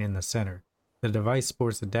touchscreen in the center. The device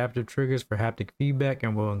sports adaptive triggers for haptic feedback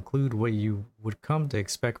and will include what you would come to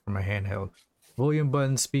expect from a handheld: volume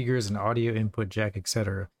buttons, speakers, and audio input jack,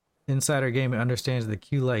 etc. Insider Gaming understands the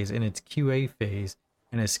Q Lite is in its QA phase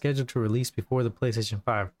and is scheduled to release before the PlayStation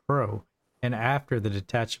 5 Pro and after the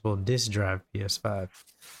detachable disk drive PS5.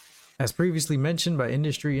 As previously mentioned by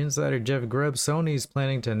industry insider Jeff Grubb, Sony is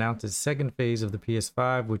planning to announce its second phase of the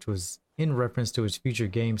PS5, which was in reference to its future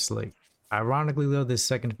game slate. Ironically, though, this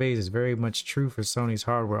second phase is very much true for Sony's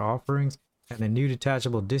hardware offerings, and the new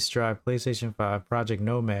detachable disk drive PlayStation 5, Project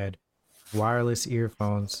Nomad, wireless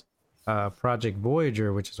earphones, Project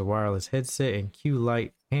Voyager, which is a wireless headset, and Q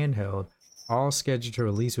Lite handheld, all scheduled to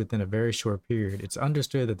release within a very short period. It's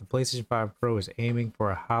understood that the PlayStation 5 Pro is aiming for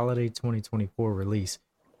a holiday 2024 release.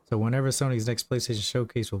 So whenever Sony's next PlayStation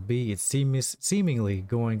showcase will be, it's seemingly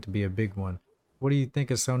going to be a big one. What do you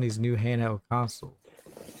think of Sony's new handheld console?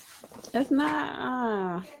 It's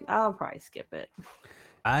not. I'll probably skip it.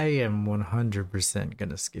 I am 100%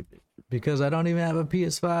 gonna skip it because I don't even have a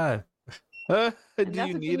PS5. Do And that's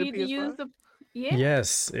you what need a to PS5? use the. Yeah.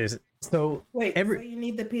 Yes, so Wait, so you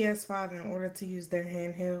need the PS5 in order to use their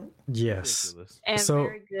handheld? yes. Ridiculous. And So-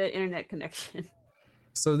 very good internet connection.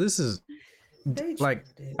 So this is They like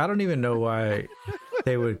tried it. I don't even know why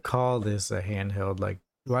they would call this a handheld. Like,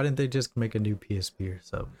 why didn't they just make a new PSP or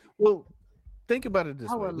something? Well, think about it this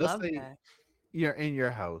I way. would Let's love say that. you're in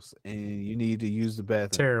your house and you need to use the bathroom.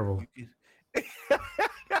 Terrible.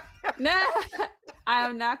 Nah, I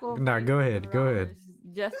am not going. Nah, go ahead, go ahead.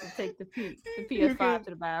 Just to take the PS5 to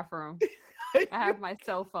the bathroom. I have my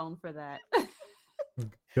cell phone for that.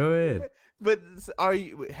 Go ahead. But are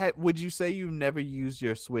you? Would you say you've never used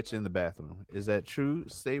your Switch in the bathroom? Is that true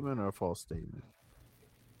statement or a false statement?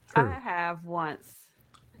 I have once.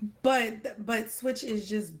 But Switch is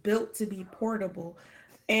just built to be portable.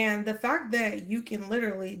 And the fact that you can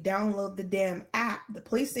literally download the damn app, the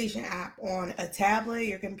PlayStation app, on a tablet,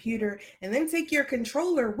 your computer, and then take your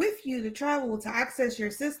controller with you to travel to access your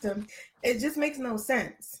system, it just makes no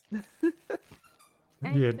sense.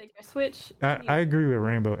 And you Yeah. take your Switch. I agree with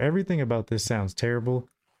Rainbow. Everything about this sounds terrible.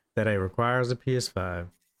 That it requires a PS5.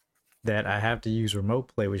 That I have to use remote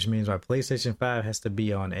play, which means my PlayStation 5 has to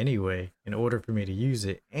be on anyway in order for me to use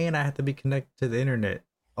it. And I have to be connected to the internet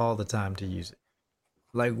all the time to use it.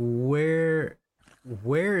 Like, where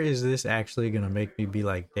is this actually going to make me be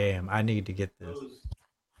like, damn, I need to get this?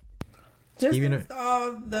 Just Even if-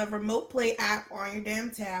 install the remote play app on your damn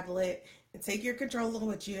tablet and take your controller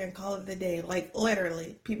with you and call it the day. Like,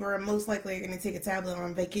 literally, people are most likely going to take a tablet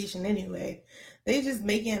on vacation anyway. They just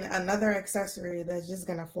making another accessory that's just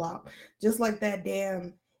going to flop. Just like that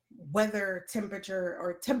damn weather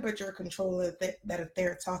temperature controller that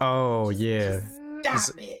they're talking Oh, about. yeah.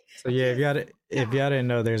 Stop it. So yeah, if y'all didn't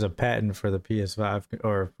know, there's a patent for the PS5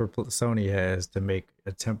 or for Sony has to make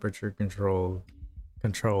a temperature control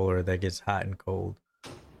controller that gets hot and cold.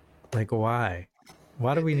 Like, why?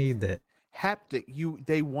 Why do we need that? Haptic.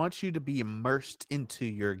 They want you to be immersed into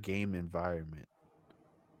your game environment.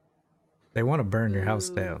 They want to burn your house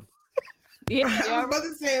down. Yeah, I was about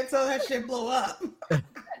to say until that shit blow up.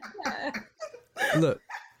 Look,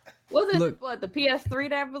 Wasn't Look. it what the PS3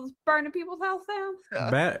 that was burning people's house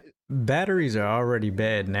down? batteries are already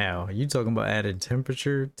bad now. You talking about adding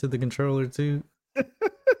temperature to the controller too?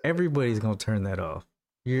 Everybody's gonna turn that off.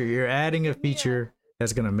 You're adding a feature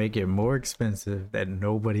that's gonna make it more expensive that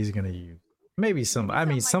nobody's gonna use. Maybe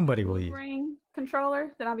somebody will use. Ring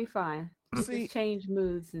controller, then I'll be fine. See- Just change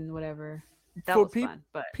moods and whatever. That For was fun,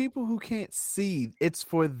 but people who can't see, it's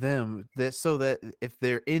for them that so that if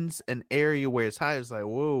they're in an area where it's hot, it's like,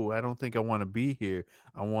 whoa, I don't think I want to be here.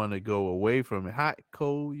 I want to go away from it. Hot,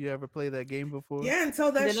 cold. You ever play that game before? Yeah, until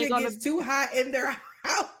that Then they're shit gonna- gets too hot in their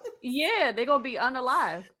house. yeah, they're gonna be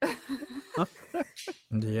unalive.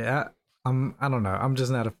 Yeah, I don't know. I'm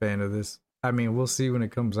just not a fan of this. I mean, we'll see when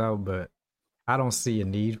it comes out, but I don't see a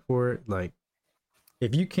need for it. Like,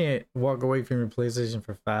 if you can't walk away from your PlayStation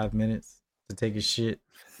for 5 minutes to take a shit,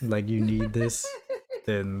 like you need this,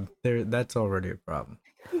 then that's already a problem.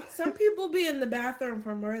 Some people be in the bathroom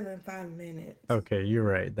for more than 5 minutes. Okay, you're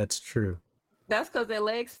right. That's true. That's because their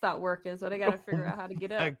legs stop working, so they gotta figure out how to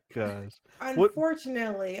get up. My gosh.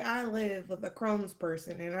 Unfortunately, I live with a Crohn's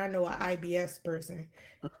person and I know an IBS person.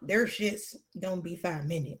 Their shits don't be 5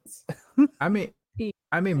 minutes. I mean,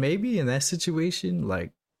 maybe in that situation,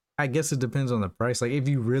 like, I guess it depends on the price. Like, if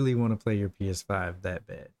you really want to play your PS5 that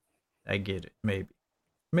bad, I get it. Maybe.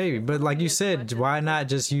 But like you said, why not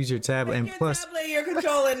just use your tablet? And plus, Tablet, your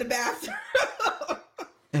controller in the bathroom.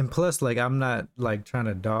 like, I'm not like trying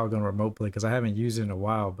to dog on remote play because I haven't used it in a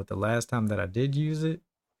while. But the last time that I did use it,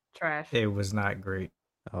 Trash. it was not great.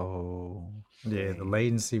 Oh, Yeah, the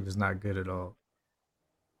latency was not good at all.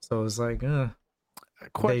 So it's like, they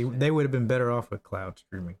Question. would have been better off with cloud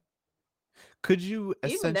streaming. Could you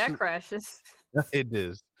Even essentially? that crashes. It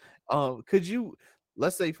is. Could you,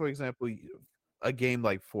 let's say, for example, a game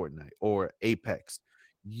like Fortnite or Apex,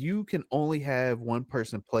 you can only have one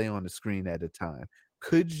person play on the screen at a time.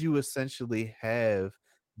 Could you essentially have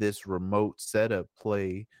this remote setup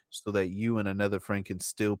play so that you and another friend can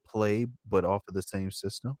still play, but off of the same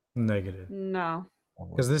system? Negative. No.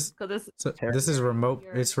 Because this is remote.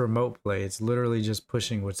 Your- It's remote play. It's literally just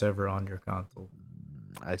pushing whatever on your console.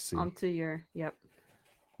 I see. Onto your yep.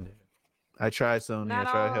 I tried, Sony. Not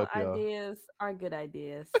I tried to all help y'all. ideas are good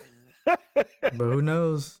ideas. But who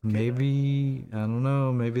knows? Maybe, I don't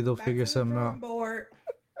know. Maybe they'll figure something out. Board.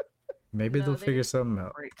 Maybe No, they'll they figure need something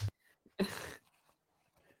out. break.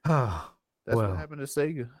 That's Well, what happened to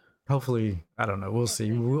Sega. Hopefully, I don't know. We'll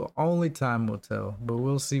see. Only time will tell, but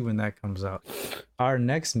we'll see when that comes out. Our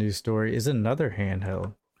next news story is another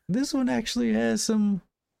handheld. This one actually has some,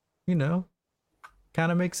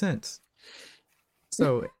 kind of makes sense.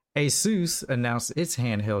 So, Asus announced its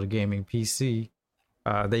handheld gaming PC.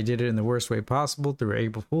 They did it in the worst way possible through an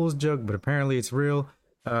April Fool's joke, but apparently it's real.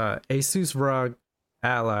 Asus ROG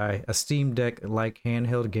Ally, a Steam Deck-like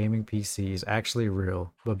handheld gaming PC, is actually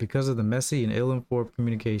real, but because of the messy and ill-informed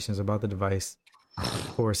communications about the device,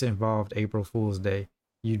 of course, involved April Fool's Day,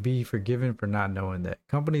 you'd be forgiven for not knowing that.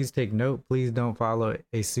 Companies take note, please don't follow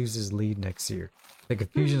Asus's lead next year. The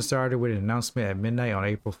confusion started with an announcement at midnight on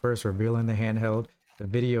April 1st revealing the handheld. The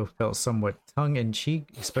video felt somewhat tongue-in-cheek,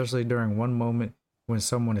 especially during one moment when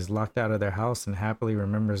someone is locked out of their house and happily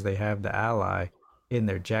remembers they have the Ally in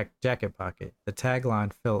their jacket pocket. The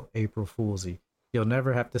tagline felt April Foolsy. You'll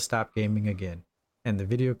never have to stop gaming again. And the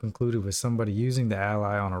video concluded with somebody using the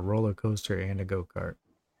Ally on a roller coaster and a go-kart.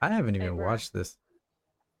 I haven't even watched this.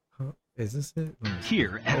 Is this it?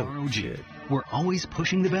 Here at ROG, we're always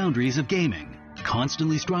pushing the boundaries of gaming,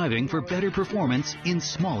 constantly striving for better performance in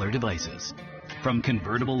smaller devices. From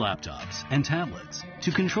convertible laptops and tablets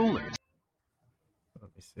to controllers.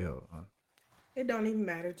 Let me see. Hold on. It don't even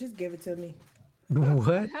matter. Just give it to me.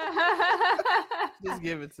 What? Just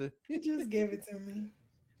give it to. Just give it to me.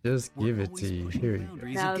 Just give it to you. Here you go.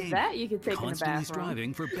 Now that you can take in the constantly bathroom.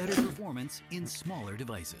 striving for better performance in smaller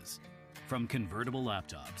devices. From convertible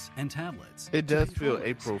laptops and tablets. It to does feel controllers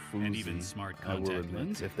April Fool's. and even smart I will contact admit,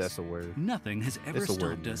 lenses. if that's a word. Nothing has ever It's a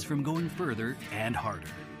word stopped us now. from going further and harder.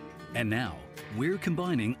 And now, we're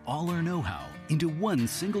combining all our know-how into one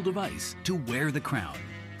single device to wear the crown.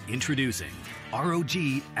 Introducing ROG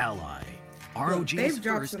Ally. Look, ROG's they've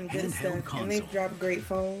dropped first some good handheld stuff, and console. they've dropped great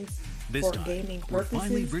phones This for time, gaming we're purposes.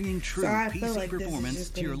 finally bringing true so I feel PC like this is performance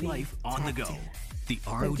just to your gonna be life on the top go. tier. The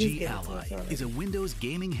Like, ROG just give it to Ally us already. is a Windows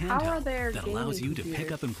gaming How are handheld their that allows gaming you to pick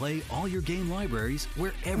computers? up and play all your game libraries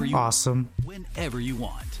wherever you Awesome. want, whenever you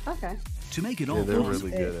want. Okay. To make it Yeah, all they're possible,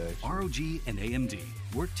 really good, actually. ROG and AMD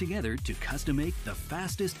work together to custom make the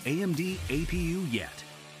fastest AMD APU yet.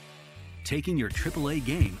 Taking your AAA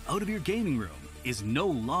game out of your gaming room is no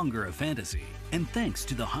longer a fantasy. And thanks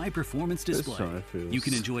to the high-performance This display, song feels- you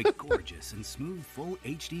can enjoy gorgeous and smooth full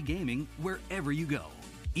HD gaming wherever you go.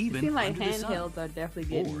 It Even seems like under the sun. handhelds are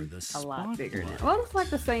definitely Or getting the a lot spot bigger now. light. Well, it's like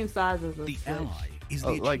the same size as a The Switch. Ally is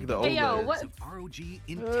Oh, the like the Hey, yo, OLED. what- of ROG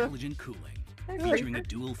intelligent cooling, Hey, featuring a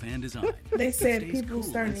dual fan design. They said Stays people cool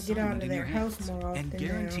starting and to get out silent of in their your house hands more often and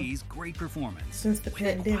guarantees great performance. Since the with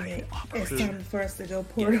pandemic, quiet it's operation. time for us to go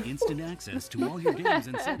Get portable. instant access to all your games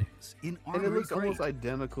and settings in And it Armory looks Grade. almost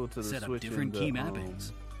identical to the Set up Switch different and key the,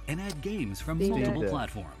 mappings and add games from Steam multiple Deck.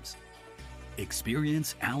 platforms.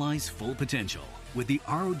 Experience Ally's full potential with the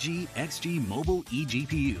ROG XG Mobile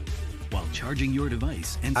eGPU while charging your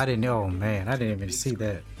device and I didn't know, man. I didn't even see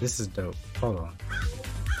that. This is dope. Hold on.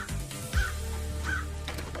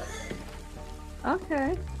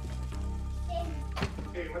 Okay.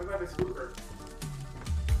 Hey, what about this Hoover?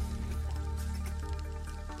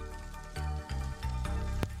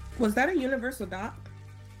 Was that a universal dock?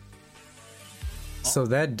 So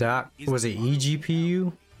that dock was an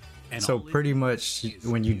eGPU. and So all it pretty much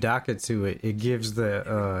when you dock it to it, it gives the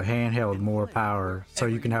handheld more power, so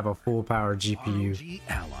you can have a full power GPU. ROG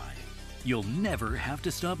Ally. You'll never have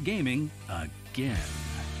to stop gaming again.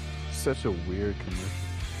 Such a weird commercial.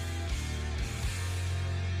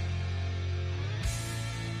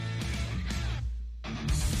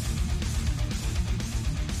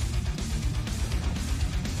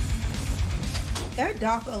 That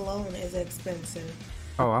dock alone is expensive.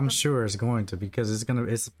 Oh, I'm sure it's going to because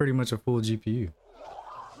it's pretty much a full GPU.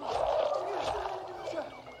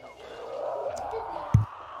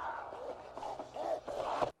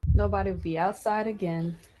 Nobody will be outside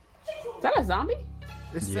again. Is that a zombie?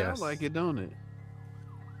 It sounds Yes. like it, don't it?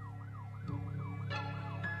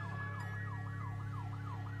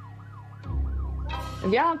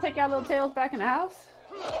 If y'all don't take y'all little tails back in the house,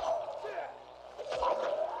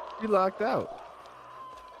 You locked out.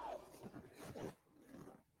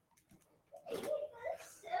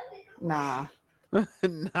 nah.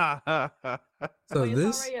 Nah. So It's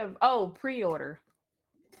this, already pre-order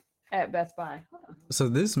at Best Buy. so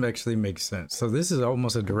this actually makes sense. So this is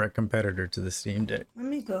almost a direct competitor to the Steam Deck, Let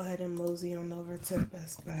me go ahead and mosey on over to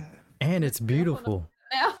Best Buy. and it's beautiful.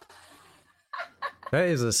 Now, That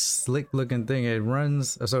is a slick looking thing. It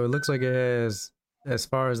runs, so it looks like it has, as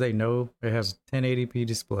far as they know, it has 1080p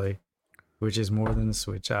display, which is more than the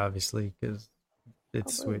Switch, obviously, because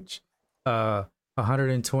it's Switch.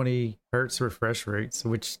 120 hertz refresh rates,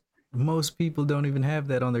 which most people don't even have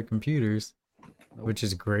that on their computers. which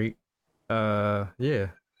is great. Yeah.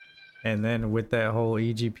 And then with that whole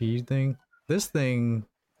eGPU thing, this thing,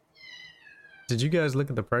 did you guys look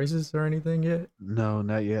at the prices or anything yet? No,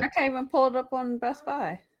 not I yet. can't even pull it up on Best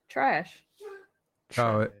Buy. Trash.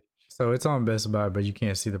 Oh, so it's on Best Buy, but you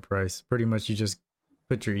can't see the price. Pretty much, you just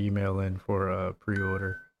put your email in for a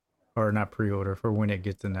pre-order, or not pre-order, for when it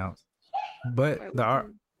gets announced. But the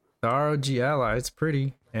ROG Ally, it's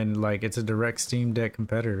pretty, and like it's a direct Steam Deck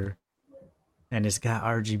competitor, and it's got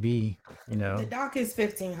RGB. You know, The dock is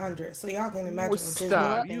 1500, so y'all can imagine. what this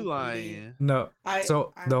Stop, would you be. lying. no.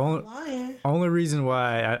 So the I'm lying. only reason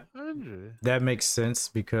why 100. that makes sense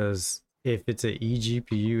because if it's a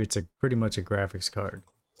eGPU, it's a pretty much a graphics card.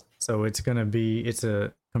 So it's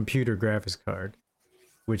a computer graphics card,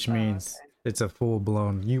 which means it's a full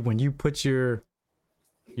blown. When you put your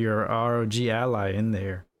ROG Ally in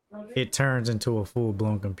there, it turns into a full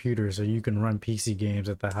blown computer, so you can run PC games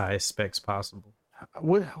at the highest specs possible.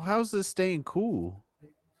 How's this staying cool?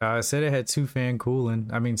 I said it had 2-fan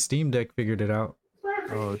cooling. I mean, Steam Deck figured it out.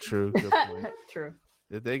 Oh, true. Good point. True.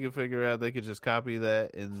 If they could figure out, they could just copy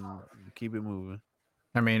that and keep it moving.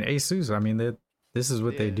 I mean, Asus. I mean, this is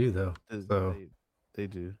what they do, though. So They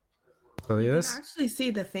do. yeah, You that's, can actually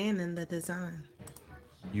see the fan in the design.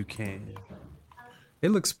 You can. it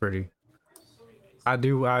looks pretty. I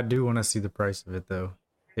do want to see the price of it though.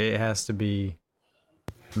 It has to be,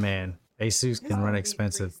 man. Asus can run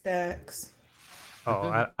expensive. Stacks.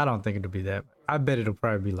 Oh, I don't think it'll be that. I bet it'll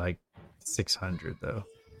probably be like 600 though,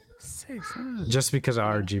 600. just because of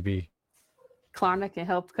RGB. Klarna can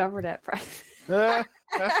help cover that price. How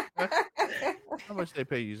much they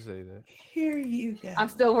pay you to say that? Here you go. I'm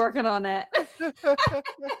still working on that.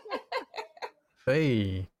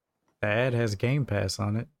 Hey, the ad has Game Pass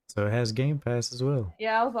on it, so it has Game Pass as well.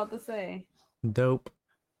 Yeah, I was about to say. Dope,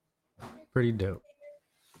 pretty dope.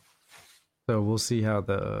 So we'll see how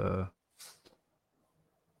the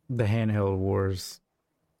handheld wars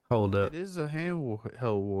hold up. It is a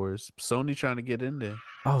handheld wars. Sony trying to get in there.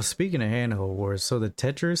 Oh, speaking of handheld wars, so the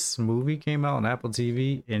Tetris movie came out on Apple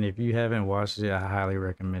TV, and if you haven't watched it, I highly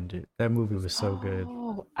recommend it. That movie was so good.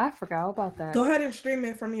 Oh, I forgot about that. Go ahead and stream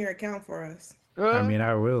it from your account for us. I mean,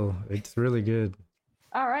 I will. It's really good.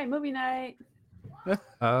 All right, movie night.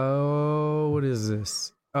 Oh, what is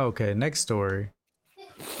this? Okay, next story.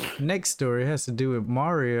 Next story has to do with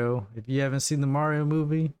Mario. If you haven't seen the Mario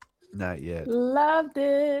movie, Not yet. Loved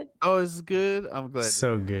it. Oh, it's good. I'm glad.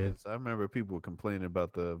 So to hear good. this. I remember people were complaining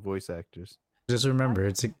about the voice actors. just remember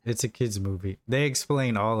it's a kids movie. They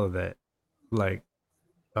explain all of that. Like,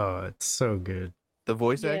 oh, it's so good. The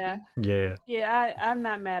voice Yeah. actor. Yeah, Yeah, I'm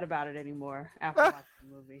not mad about it anymore after watching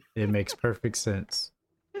the movie. it makes perfect sense.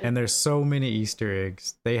 And there's so many Easter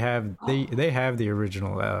eggs. They have the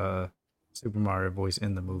original Super Mario voice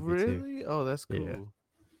in the movie too. Really? Oh, that's cool. Yeah.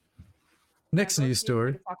 Next news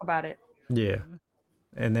story. Talk about it. Yeah.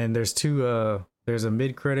 And then there's there's a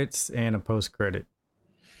mid credits and a post credit.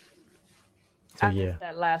 So I yeah. missed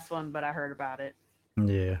that last one, but I heard about it.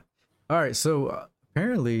 Yeah. All right. So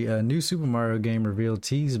apparently, a new Super Mario game revealed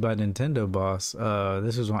teased by Nintendo boss.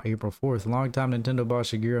 This was on April 4th. Longtime Nintendo boss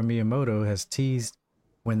Shigeru Miyamoto has teased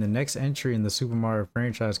when the next entry in the Super Mario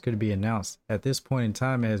franchise could be announced. At this point in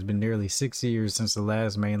time, it has been nearly 6 years since the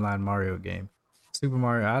last mainline Mario game. Super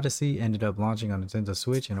Mario Odyssey ended up launching on Nintendo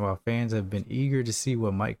Switch, and while fans have been eager to see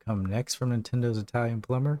what might come next from Nintendo's Italian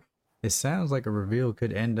plumber, it sounds like a reveal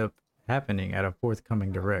could end up happening at a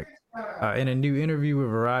forthcoming Direct. In a new interview with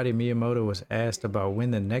Variety, Miyamoto was asked about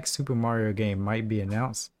when the next Super Mario game might be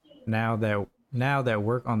announced. Now that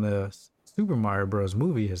work on the Super Mario Bros.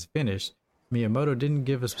 Movie has finished, Miyamoto didn't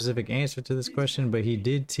give a specific answer to this question, but he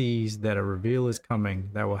did tease that a reveal is coming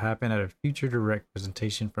that will happen at a future Direct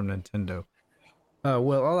presentation from Nintendo.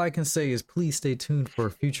 Well, all I can say is please stay tuned for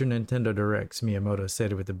future Nintendo Directs, Miyamoto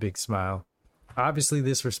said with a big smile. Obviously,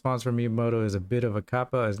 this response from Miyamoto is a bit of a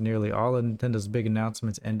cop-out, as nearly all of Nintendo's big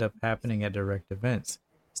announcements end up happening at Direct events.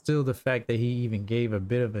 Still, the fact that he even gave a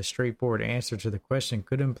bit of a straightforward answer to the question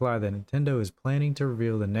could imply that Nintendo is planning to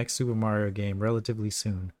reveal the next Super Mario game relatively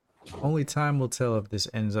soon. Only time will tell if this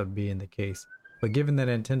ends up being the case. But given that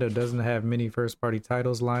Nintendo doesn't have many first-party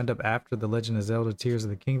titles lined up after The Legend of Zelda Tears of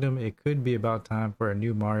the Kingdom, it could be about time for a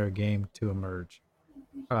new Mario game to emerge.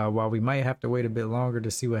 While we might have to wait a bit longer to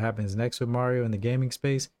see what happens next with Mario in the gaming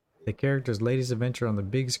space, the character's latest adventure on the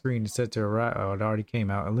big screen is set to arrive. Oh, it already came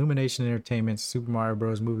out. Illumination Entertainment's Super Mario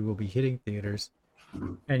Bros. Movie will be hitting theaters.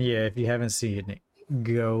 And yeah, if you haven't seen it,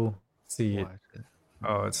 go see it.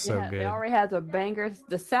 Oh, it's so good. It already has a banger.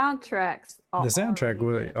 The soundtracks. The soundtrack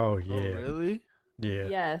really. Oh yeah. Really? Yeah.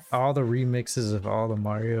 Yes. All the remixes of all the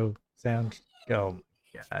Mario sound. Oh,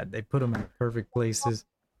 God, they put them in perfect places.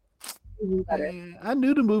 Man, I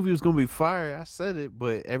knew the movie was gonna be fire. I said it,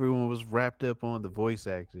 but everyone was wrapped up on the voice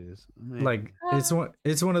actors. Man. Like it's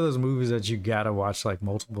one of those movies that you gotta watch like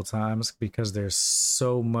multiple times because there's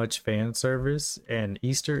so much fan service and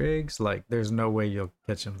Easter eggs. Like there's no way you'll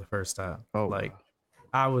catch them the first time. Oh, like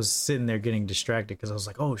I was sitting there getting distracted because I was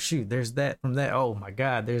like, oh shoot, there's that from that. Oh my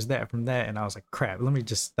god, there's that from that. And I was like, crap, let me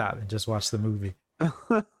just stop and just watch the movie.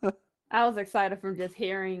 I was excited from just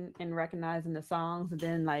hearing and recognizing the songs, and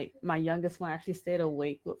then like my youngest one actually stayed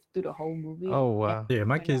awake through the whole movie. Oh wow! Yeah,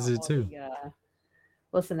 my kids did too.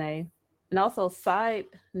 What's the name? And also, side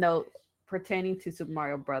note pertaining to Super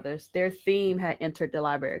Mario Brothers, their theme had entered the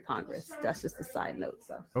Library of Congress. That's just a side note.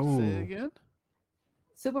 So, say it again.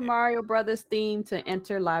 Super Mario Brothers theme to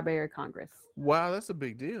enter Library of Congress. Wow, that's a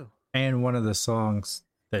big deal. And one of the songs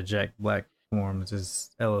that Jack Black performs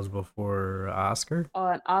is eligible for Oscar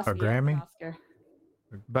an Oscar or Grammy.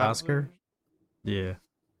 Oscar. Yeah.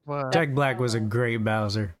 Wow. Jack Black was a great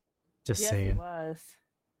Bowser. Just saying. He was.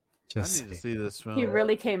 Just I need to see this film. He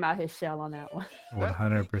really came out his shell on that one.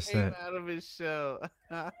 100%. Out of his shell.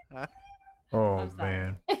 Oh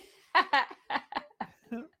man.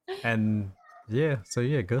 And yeah, so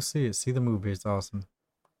yeah, go see it. See the movie. It's awesome.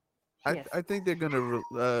 I think they're gonna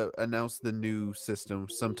announce the new system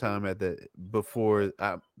sometime before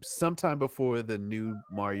the new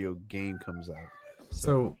Mario game comes out.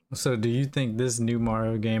 So do you think this new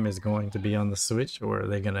Mario game is going to be on the Switch, or are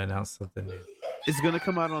they gonna announce something new? It's gonna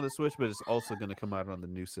come out on the Switch, but it's also gonna come out on the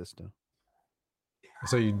new system.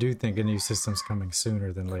 So you do think a new system's coming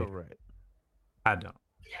sooner than later? Correct. I don't.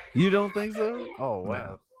 You don't think so? Oh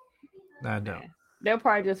wow. No, I don't. They'll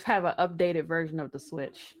probably just have an updated version of the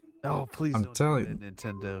Switch. Oh please! I'm don't telling do that,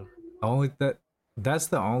 Nintendo. That's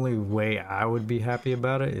the only way I would be happy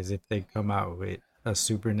about it is if they come out with a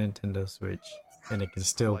Super Nintendo Switch and it can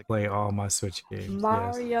still play all my Switch games.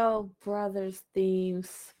 Mario Brothers theme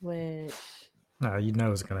Switch. No, you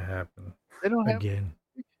know it's gonna happen. They don't have again.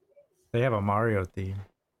 They have a Mario theme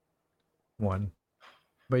one,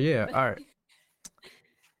 but yeah. All right.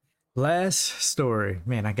 Last story,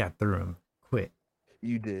 man. I got through them quick.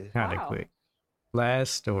 You did kind of quick.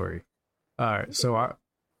 Last story. All right, so our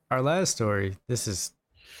last story. This is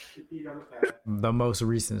the most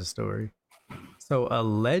recent story. So,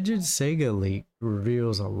 alleged Sega leak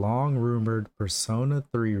reveals a long-rumored Persona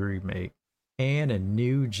 3 remake and a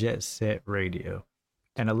new Jet Set Radio.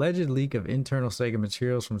 An alleged leak of internal Sega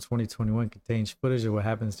materials from 2021 contains footage of what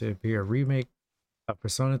happens to appear a remake of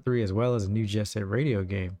Persona 3 as well as a new Jet Set Radio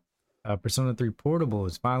game. Persona 3 Portable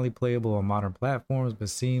is finally playable on modern platforms, but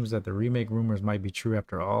seems that the remake rumors might be true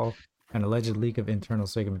after all. An alleged leak of internal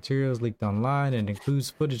Sega materials leaked online and includes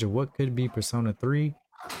footage of what could be Persona 3,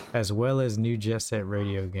 as well as new Jet Set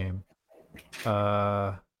Radio game.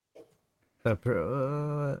 It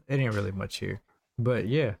ain't really much here, but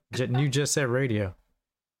yeah, new Jet Set Radio.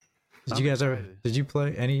 Did you guys ever? Did you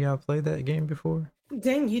play? Any of y'all play that game before?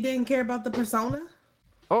 Dang, you didn't care about the Persona?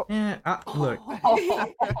 Oh yeah, look.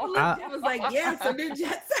 I was like, yeah, so did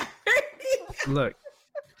Jet Set Radio. Look,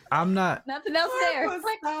 I'm not. Nothing else there.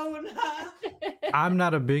 I'm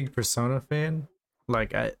not a big Persona fan.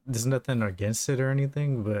 Like, there's nothing against it or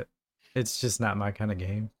anything, but it's just not my kind of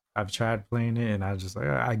game. I've tried playing it, and I just like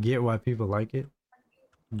I get why people like it,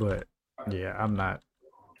 but yeah, I'm not.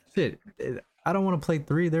 Shit, I don't want to play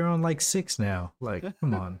 3. They're on like 6 now. Like,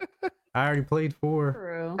 come on. I already played 4.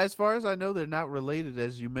 True. As far as I know, they're not related.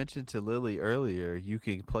 As you mentioned to Lily earlier, you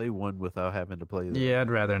can play one without having to play them. Yeah,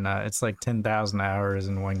 I'd rather not. It's like 10,000 hours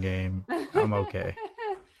in one game. I'm okay.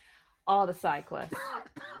 All the side quests.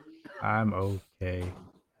 I'm okay.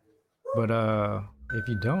 But if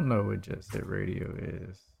you don't know what Jet Set Radio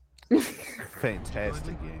is,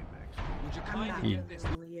 fantastic game, actually.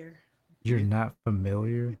 You're not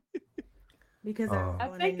familiar? Because I was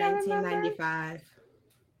born I in 1995.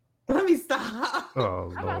 Let me stop.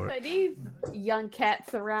 Oh, I'm about to say, these young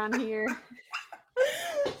cats around here.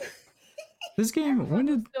 This game, when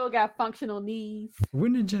did still got functional needs?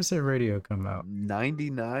 When did Jet Set Radio come out?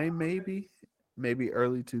 99, maybe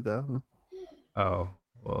early 2000. Oh,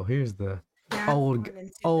 well, here's the old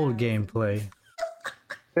gameplay.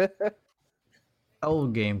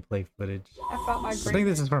 Old gameplay footage. I think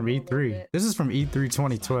this is from E3. This is from E3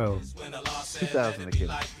 2012. 2000 again.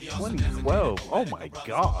 2012. Oh my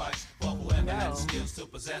god.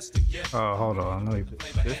 Oh, hold on.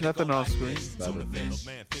 There's nothing on screen.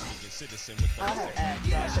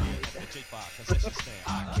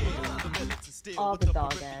 all the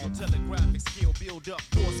dog ads.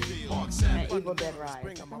 And Evil Dead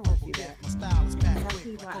Rise. I want to see that.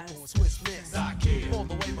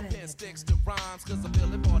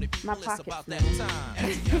 My pockets, man.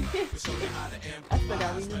 I still got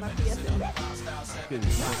to renew my PSN.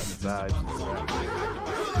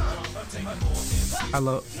 I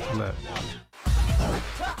love.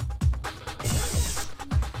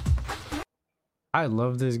 I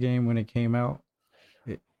loved this game when it came out.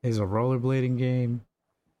 It is a rollerblading game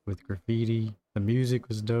with graffiti. The music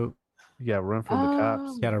was dope. You gotta run from the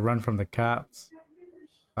cops. You gotta run from the cops.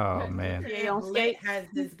 Oh man. Lit has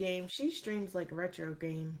this game. She streams like retro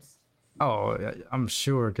games. Oh, I'm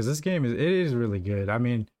sure because this game is really good. I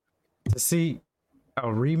mean, to see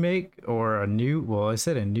a remake or a new, well, it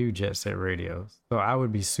said a new Jet Set Radio, so I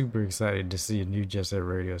would be super excited to see a new Jet Set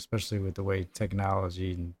Radio, especially with the way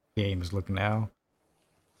technology and games look now.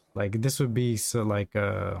 Like this would be so like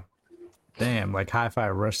damn, like Hi-Fi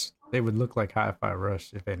Rush. They would look like Hi-Fi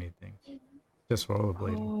Rush if anything. Just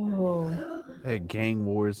rollerblading. Oh. They had gang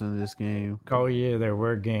wars in this game. Oh yeah, there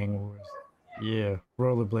were gang wars. Yeah,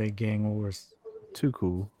 rollerblade gang wars. Too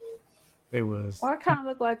cool. It was. Well, it kind of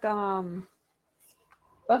looked like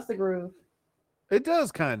Bust the Groove. It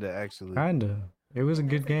does kind of actually. Kinda. It was a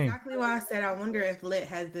good game. Exactly why I said I wonder if Lit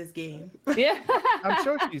has this game. Yeah. I'm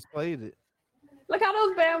sure she's played it. Look how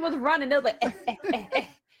those band was running. They was like,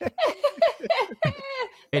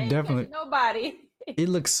 It definitely. Nobody. It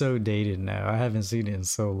looks so dated now. I haven't seen it in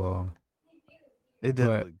so long. It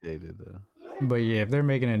does look dated though. But yeah, if they're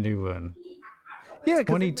making a new one. Yeah,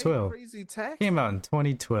 2012. Came out in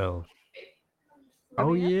 2012. I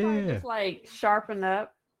Oh mean, that's probably yeah. just like sharpen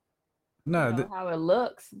up No, how it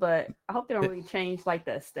looks, but I hope they don't really change like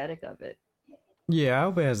the aesthetic of it. yeah, I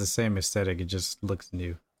hope it has the same aesthetic. It just looks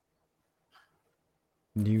new.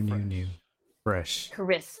 New. Fresh.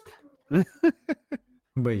 Crisp.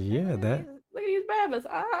 But yeah, that. Look at these babies.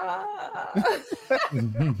 Ah.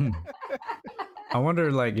 I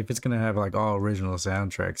wonder like if it's gonna have like all original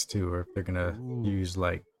soundtracks too, or if they're gonna use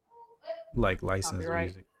like licensed Copyright.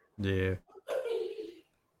 music. Yeah.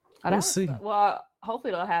 We'll see. Well,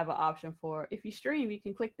 hopefully they'll have an option for if you stream, you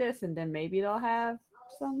can click this, and then maybe they'll have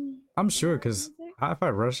some. I'm sure because Hi-Fi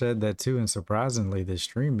Rush had that too, and surprisingly, the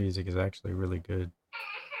stream music is actually really good.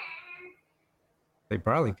 They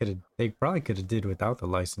probably could have did without the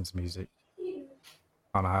licensed music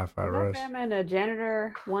on a Hi-Fi Was Rush. that them in a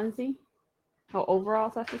janitor onesie? Or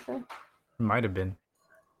overalls, I should say. Might have been.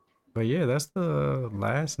 But yeah, that's the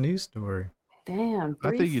last news story. Damn,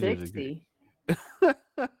 I think you did 360.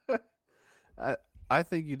 I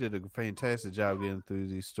think you did a fantastic job getting through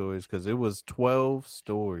these stories because it was 12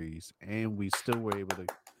 stories and we still were able to.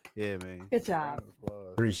 Yeah, man. Good job.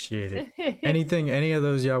 Appreciate it. Any of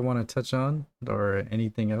those y'all want to touch on, or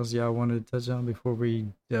anything else y'all wanted to touch on before we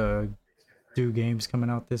do games coming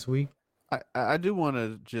out this week? I do want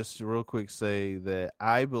to just real quick say that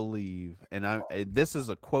I believe, and this is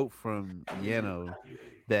a quote from Yano,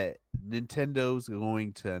 that Nintendo's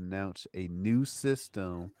going to announce a new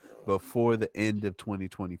system before the end of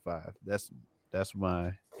 2025. That's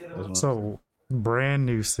my. So brand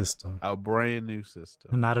new system. A brand new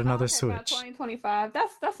system. Not another By Switch. 2025.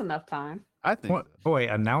 That's enough time. I think. What? Oh, wait,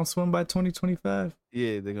 announce one by 2025?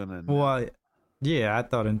 Yeah, they're gonna. Well, yeah, I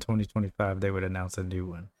thought in 2025 they would announce a new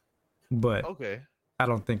one, but Okay. I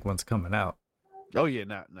don't think one's coming out. Oh yeah,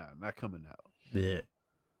 not coming out. Yeah,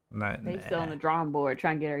 They still on the drawing board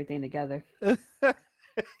trying to get everything together.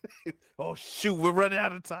 Oh shoot, we're running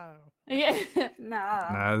out of time. Yeah, nah.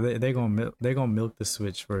 Nah, they gonna milk the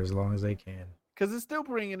Switch for as long as they can. Because it's still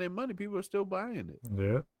bringing in money. People are still buying it.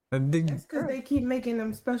 Yeah, and That's because they keep making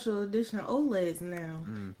them special edition OLEDs now.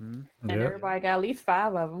 Mm-hmm. And everybody got at least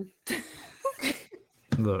 5 of them.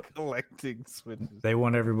 Look, collecting Switches. They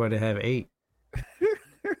want everybody to have 8.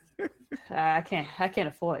 I can't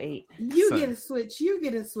afford 8. You get a Switch.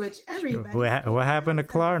 Everybody. What happened to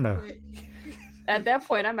Klarna? At that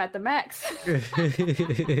point, I'm at the max. There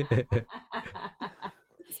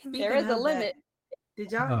is a limit.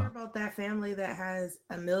 Did y'all hear about that family that has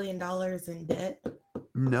 $1 million in debt?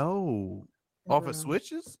 No. Off of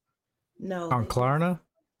Switches? No. On Klarna?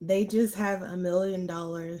 They just have $1 million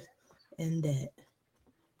in debt.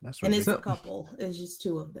 That's and it's a couple. It's just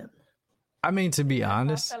 2 of them. I mean, to be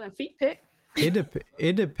honest, Selling feet pick.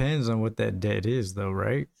 it depends on what that debt is, though,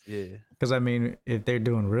 right? Yeah. Because I mean, if they're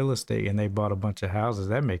doing real estate and they bought a bunch of houses,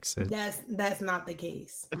 that makes sense. That's not the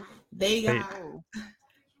case. They got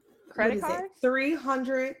credit cards,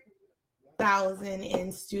 $300,000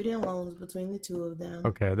 in student loans between the 2 of them.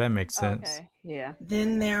 Okay, that makes sense. Okay, yeah.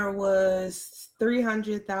 Then there was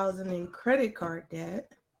 $300,000 in credit card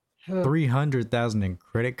debt. 300,000 in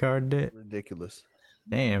credit card debt. Ridiculous.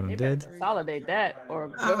 Damn, They better dude. consolidate that or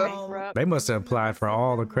go bankrupt. They must have applied for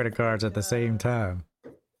all the credit cards at the same time.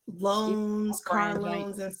 Loans, car Brand bank.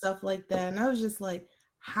 loans, and stuff like that. And I was just like,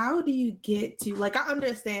 how do you get to like? I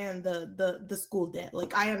understand the school debt.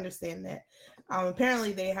 Like I understand that.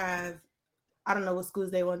 Apparently they have, I don't know what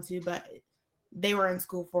schools they went to, but they were in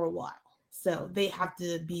school for a while, so they have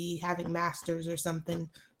to be having masters or something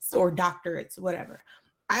or doctorates, whatever.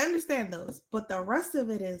 I understand those, but the rest of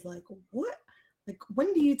it is like, what? Like,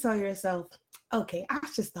 when do you tell yourself, okay, I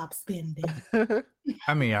should stop spending?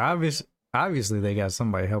 I mean, obviously they got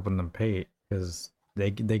somebody helping them pay it because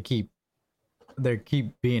they keep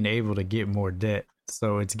being able to get more debt,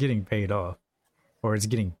 so it's getting paid off, or it's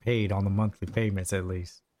getting paid on the monthly payments at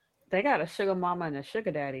least. They got a sugar mama and a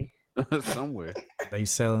sugar daddy. Somewhere. They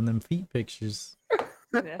selling them feet pictures.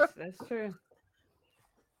 That's true.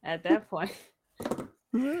 At that point. Oh,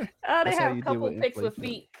 they That's how have a you deal couple with pics with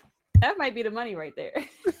inflation. feet. That might be the money right there.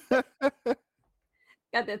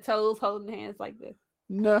 Got their toes holding hands like this.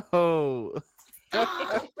 No. Oh,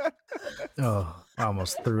 I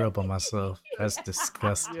almost threw up on myself. That's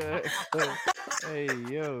disgusting. Yeah. Hey,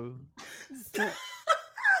 yo.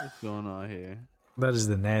 What's going on here? That is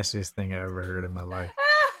the nastiest thing I ever heard in my life.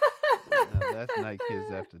 Now, that's Night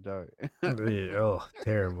Kids After Dark. Yeah, oh,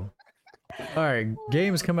 terrible. All right,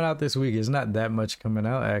 games coming out this week. It's not that much coming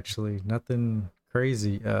out, actually. Nothing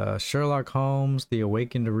crazy. Sherlock Holmes, The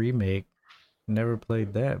Awakened remake. Never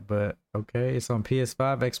played that, but okay. It's on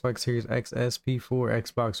PS5, Xbox Series X, SP4,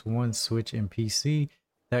 Xbox One, Switch, and PC.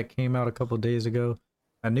 That came out a couple days ago.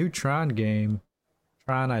 A new Tron game,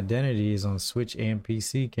 Tron Identity, is on Switch and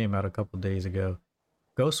PC. Came out a couple days ago.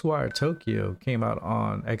 Ghostwire Tokyo came out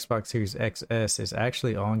on Xbox Series XS. It's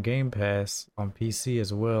actually on Game Pass on PC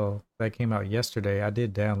as well. That came out yesterday. I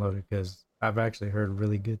did download it because I've actually heard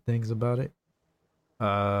really good things about it.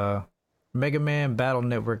 Mega Man Battle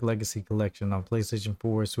Network Legacy Collection on PlayStation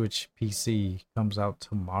 4, Switch, PC comes out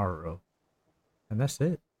tomorrow. And that's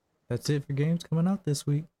it. That's it for games coming out this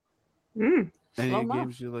week. Any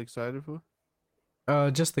games you're excited for?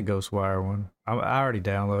 Just the Ghostwire one. I already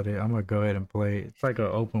downloaded it. I'm gonna go ahead and play it. It's like an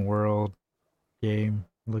open world game.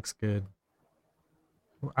 Looks good.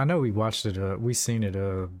 I know we watched it. We seen it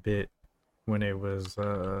a bit when it was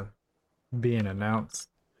being announced,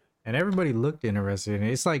 and everybody looked interested in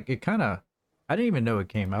it. It's like it kind of. I didn't even know it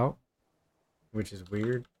came out, which is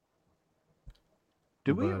weird.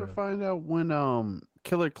 Did we ever find out when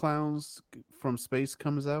Killer Clowns from Space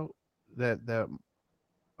comes out? That.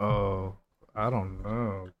 Oh. I don't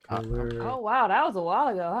know. Oh wow, that was a while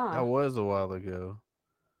ago, huh? That was a while ago.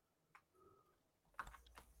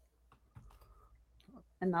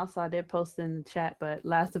 And also, I did post in the chat, but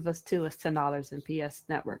Last of Us 2 is $10 in PS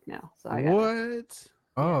Network now. So I got What?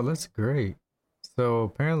 Oh, that's great. So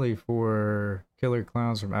apparently, for Killer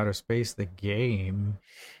Clowns from Outer Space, the game,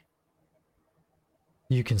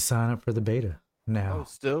 you can sign up for the beta now. Oh,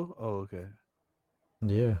 still? Oh, okay.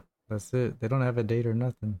 Yeah, that's it. They don't have a date or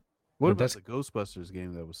nothing. What But about the Ghostbusters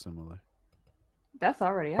game that was similar? That's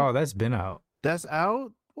already out. Oh, that's been out. That's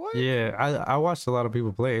out? What? Yeah, I watched a lot of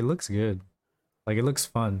people play. It looks good. Like, it looks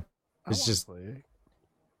fun. It's just, I think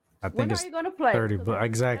When it's are you gonna play? 30, Because but I've done it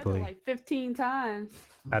exactly. like 15 times.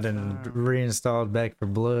 I didn't reinstalled Back for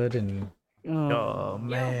Blood and oh Yo,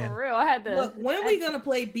 man. for real, I had to. Look, when are we gonna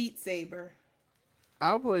play Beat Saber?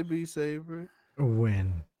 I'll play Beat Saber.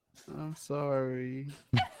 When? I'm sorry.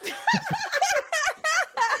 The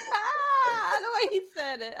way he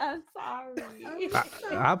said it, I'm sorry.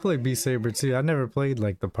 I played Beat Saber too. I never played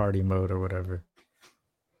like the party mode or whatever.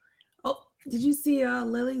 Oh, did you see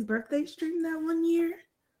Lily's birthday stream that one year?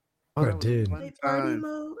 Oh, I did. Play party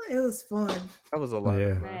mode. It was fun. That was a lot. Yeah.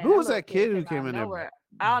 Of fun. Who was that kid who came in there?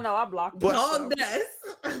 I don't know. I blocked him. Dog Des.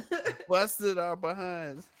 Busted our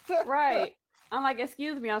behinds. Right. I'm like,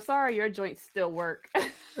 excuse me. I'm sorry. Your joints still work.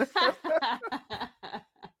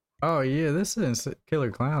 Oh yeah, this is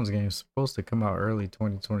Killer Clowns game is supposed to come out early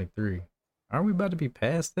 2023. Aren't we about to be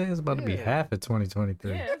past that? It's about to be half of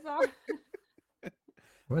 2023. Yeah, it's all...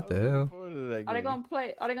 What the hell? Are they gonna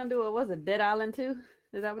play? Are they gonna do it? Was it Dead Island 2?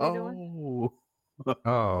 Is that what they're doing?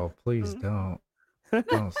 Oh, please don't.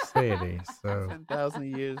 Don't say it. So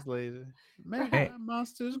 10,000 years later, man, Hey.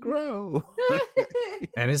 monsters grow.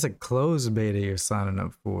 and it's a closed beta you're signing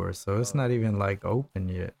up for, so it's not even like open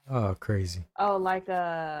yet. Oh, crazy. Oh, like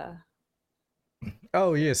Oh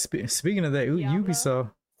yeah, speaking of that,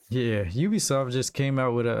 Ubisoft. Yeah, Ubisoft just came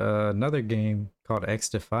out with another game called X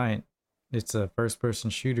Defiant. It's a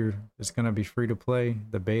first-person shooter. It's gonna be free to play.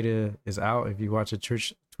 The beta is out. If you watch a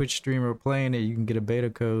Twitch streamer playing it, you can get a beta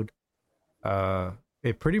code.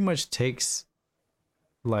 it pretty much takes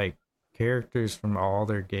like characters from all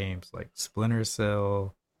their games, like Splinter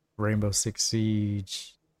Cell, Rainbow Six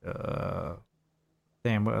Siege,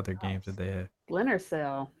 damn, what other games did they have? Splinter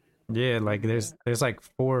Cell. Yeah, like there's like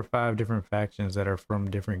 4 or 5 different factions that are from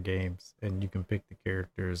different games, and you can pick the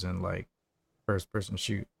characters and like first person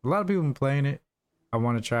shoot. A lot of people been playing it. I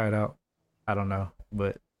want to try it out. I don't know,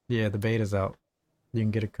 but yeah, the beta's out. You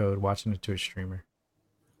can get a code watching a Twitch streamer.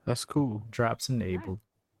 That's cool. Drops enabled.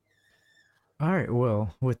 All right,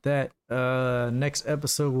 well, with that, next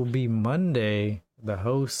episode will be Monday. The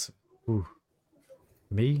host,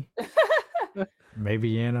 me,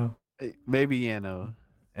 maybe Yano,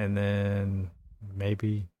 and then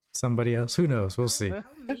maybe somebody else. Who knows? We'll see. I'll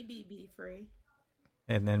maybe be free.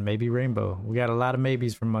 And then maybe Rainbow. We got a lot of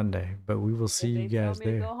maybes for Monday, but we will see you guys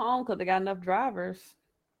They there. go home because they got enough drivers.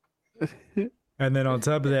 And then on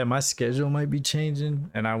top of that, my schedule might be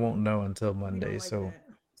changing, and I won't know until Monday. So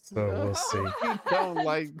we'll see. You don't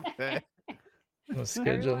like that. The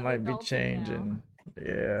schedule might be changing.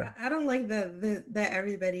 Yeah. I don't like that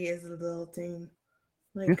everybody is a little team.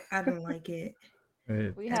 Like, I don't like it.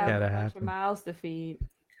 We have a bunch of mouths to feed.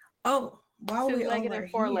 Oh, while we all Two-legged are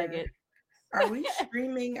and four-legged. here, are we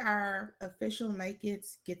streaming our official Night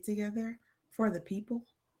Kids get together for the people?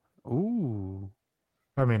 Ooh.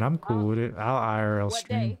 I mean, I'm cool with it. I'll IRL What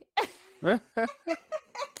stream. day?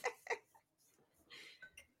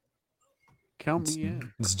 Count me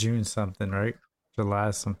in. It's June something, right?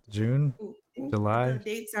 July something. June? July? The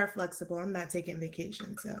dates are flexible. I'm not taking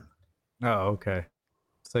vacation, so. Oh, okay.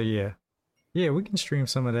 So yeah. Yeah, we can stream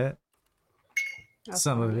some of that.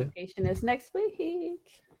 Some of it. Vacation is next week.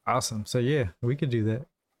 Awesome. So yeah, we could do that.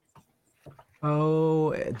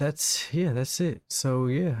 Oh, that's it. So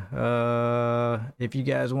yeah, if you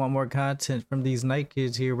guys want more content from these Night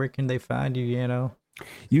Kids here, where can they find you? You know,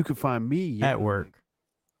 you can find me at work.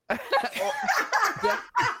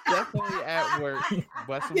 Definitely at work.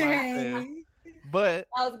 Busting my ass. But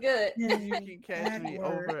that was good. You can catch me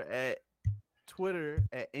over at Twitter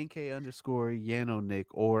at NK_YanoNick,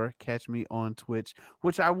 or catch me on Twitch,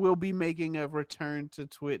 which I will be making a return to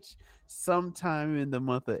Twitch sometime in the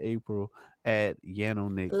month of April at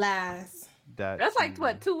YanoNick. That's like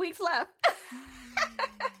what, 2 weeks left.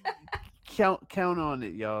 Count on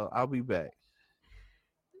it, y'all. I'll be back.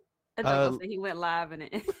 I thought he went live in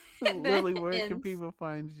it. Lily, where can people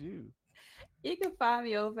find you? You can find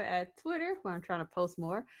me over at Twitter, where I'm trying to post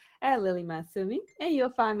more, at Lily Matsumi. And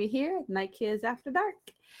you'll find me here at Night Kids After Dark.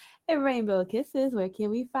 And Rainbow Kisses, where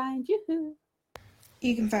can we find you?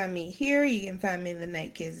 You can find me here. You can find me in the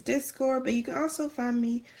Night Kids Discord, but you can also find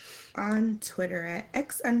me on Twitter at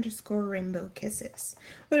X_Rainbow Kisses.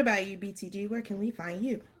 What about you, BTG? Where can we find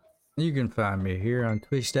you? You can find me here on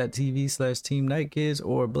twitch.tv/Team Night Kids,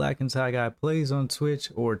 or Black and Tie Guy Plays on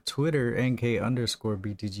Twitch, or Twitter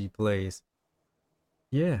NK_BTG Plays.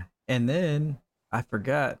 Yeah, and then I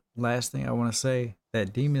forgot, last thing I want to say,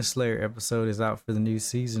 that Demon Slayer episode is out for the new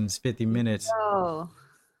season. It's 50 minutes. Oh.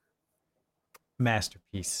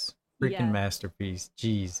 Masterpiece. Freaking masterpiece.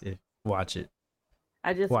 Jeez, watch it.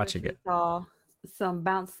 I just watch wish it. we saw some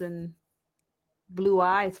bouncing blue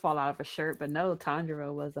eyes fall out of a shirt, but no,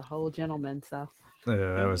 Tanjiro was a whole gentleman, so.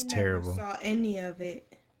 That was terrible. Saw any of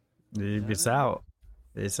it. It's out.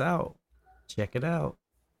 It's out. Check it out.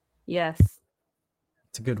 Yes.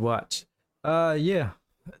 It's a good watch. Yeah.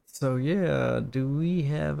 So yeah, do we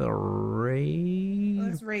have a raid?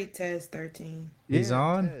 Let's raid Tez 13. He's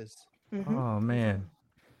on? Mhm. Oh man.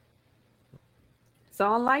 It's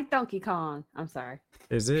on like Donkey Kong. I'm sorry.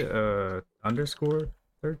 Is it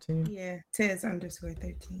 _13? Yeah,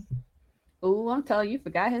 Tez_13. Ooh, I'm telling you,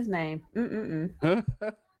 forgot his name.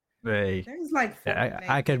 Hey, There's like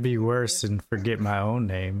I could be worse and forget my own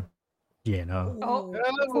name. You know. Oh.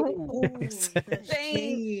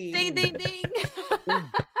 Ding, ding, ding, ding.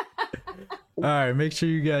 All right, make sure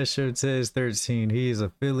you guys show Tez13. He is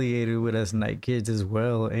affiliated with us Night Kids as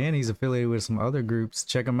well, and he's affiliated with some other groups.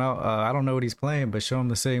 Check him out. I don't know what he's playing, but show him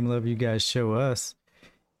the same love you guys show us.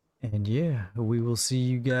 And yeah, we will see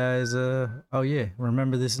you guys. Oh yeah,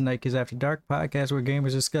 remember, this is Night Kids After Dark podcast, where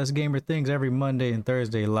gamers discuss gamer things, every Monday and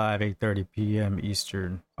Thursday live 8:30 p.m.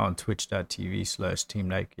 Eastern on twitch.tv/Team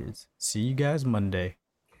Night Kids. See you guys Monday.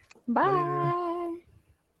 Bye.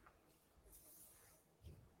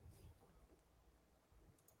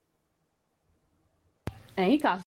 And he costs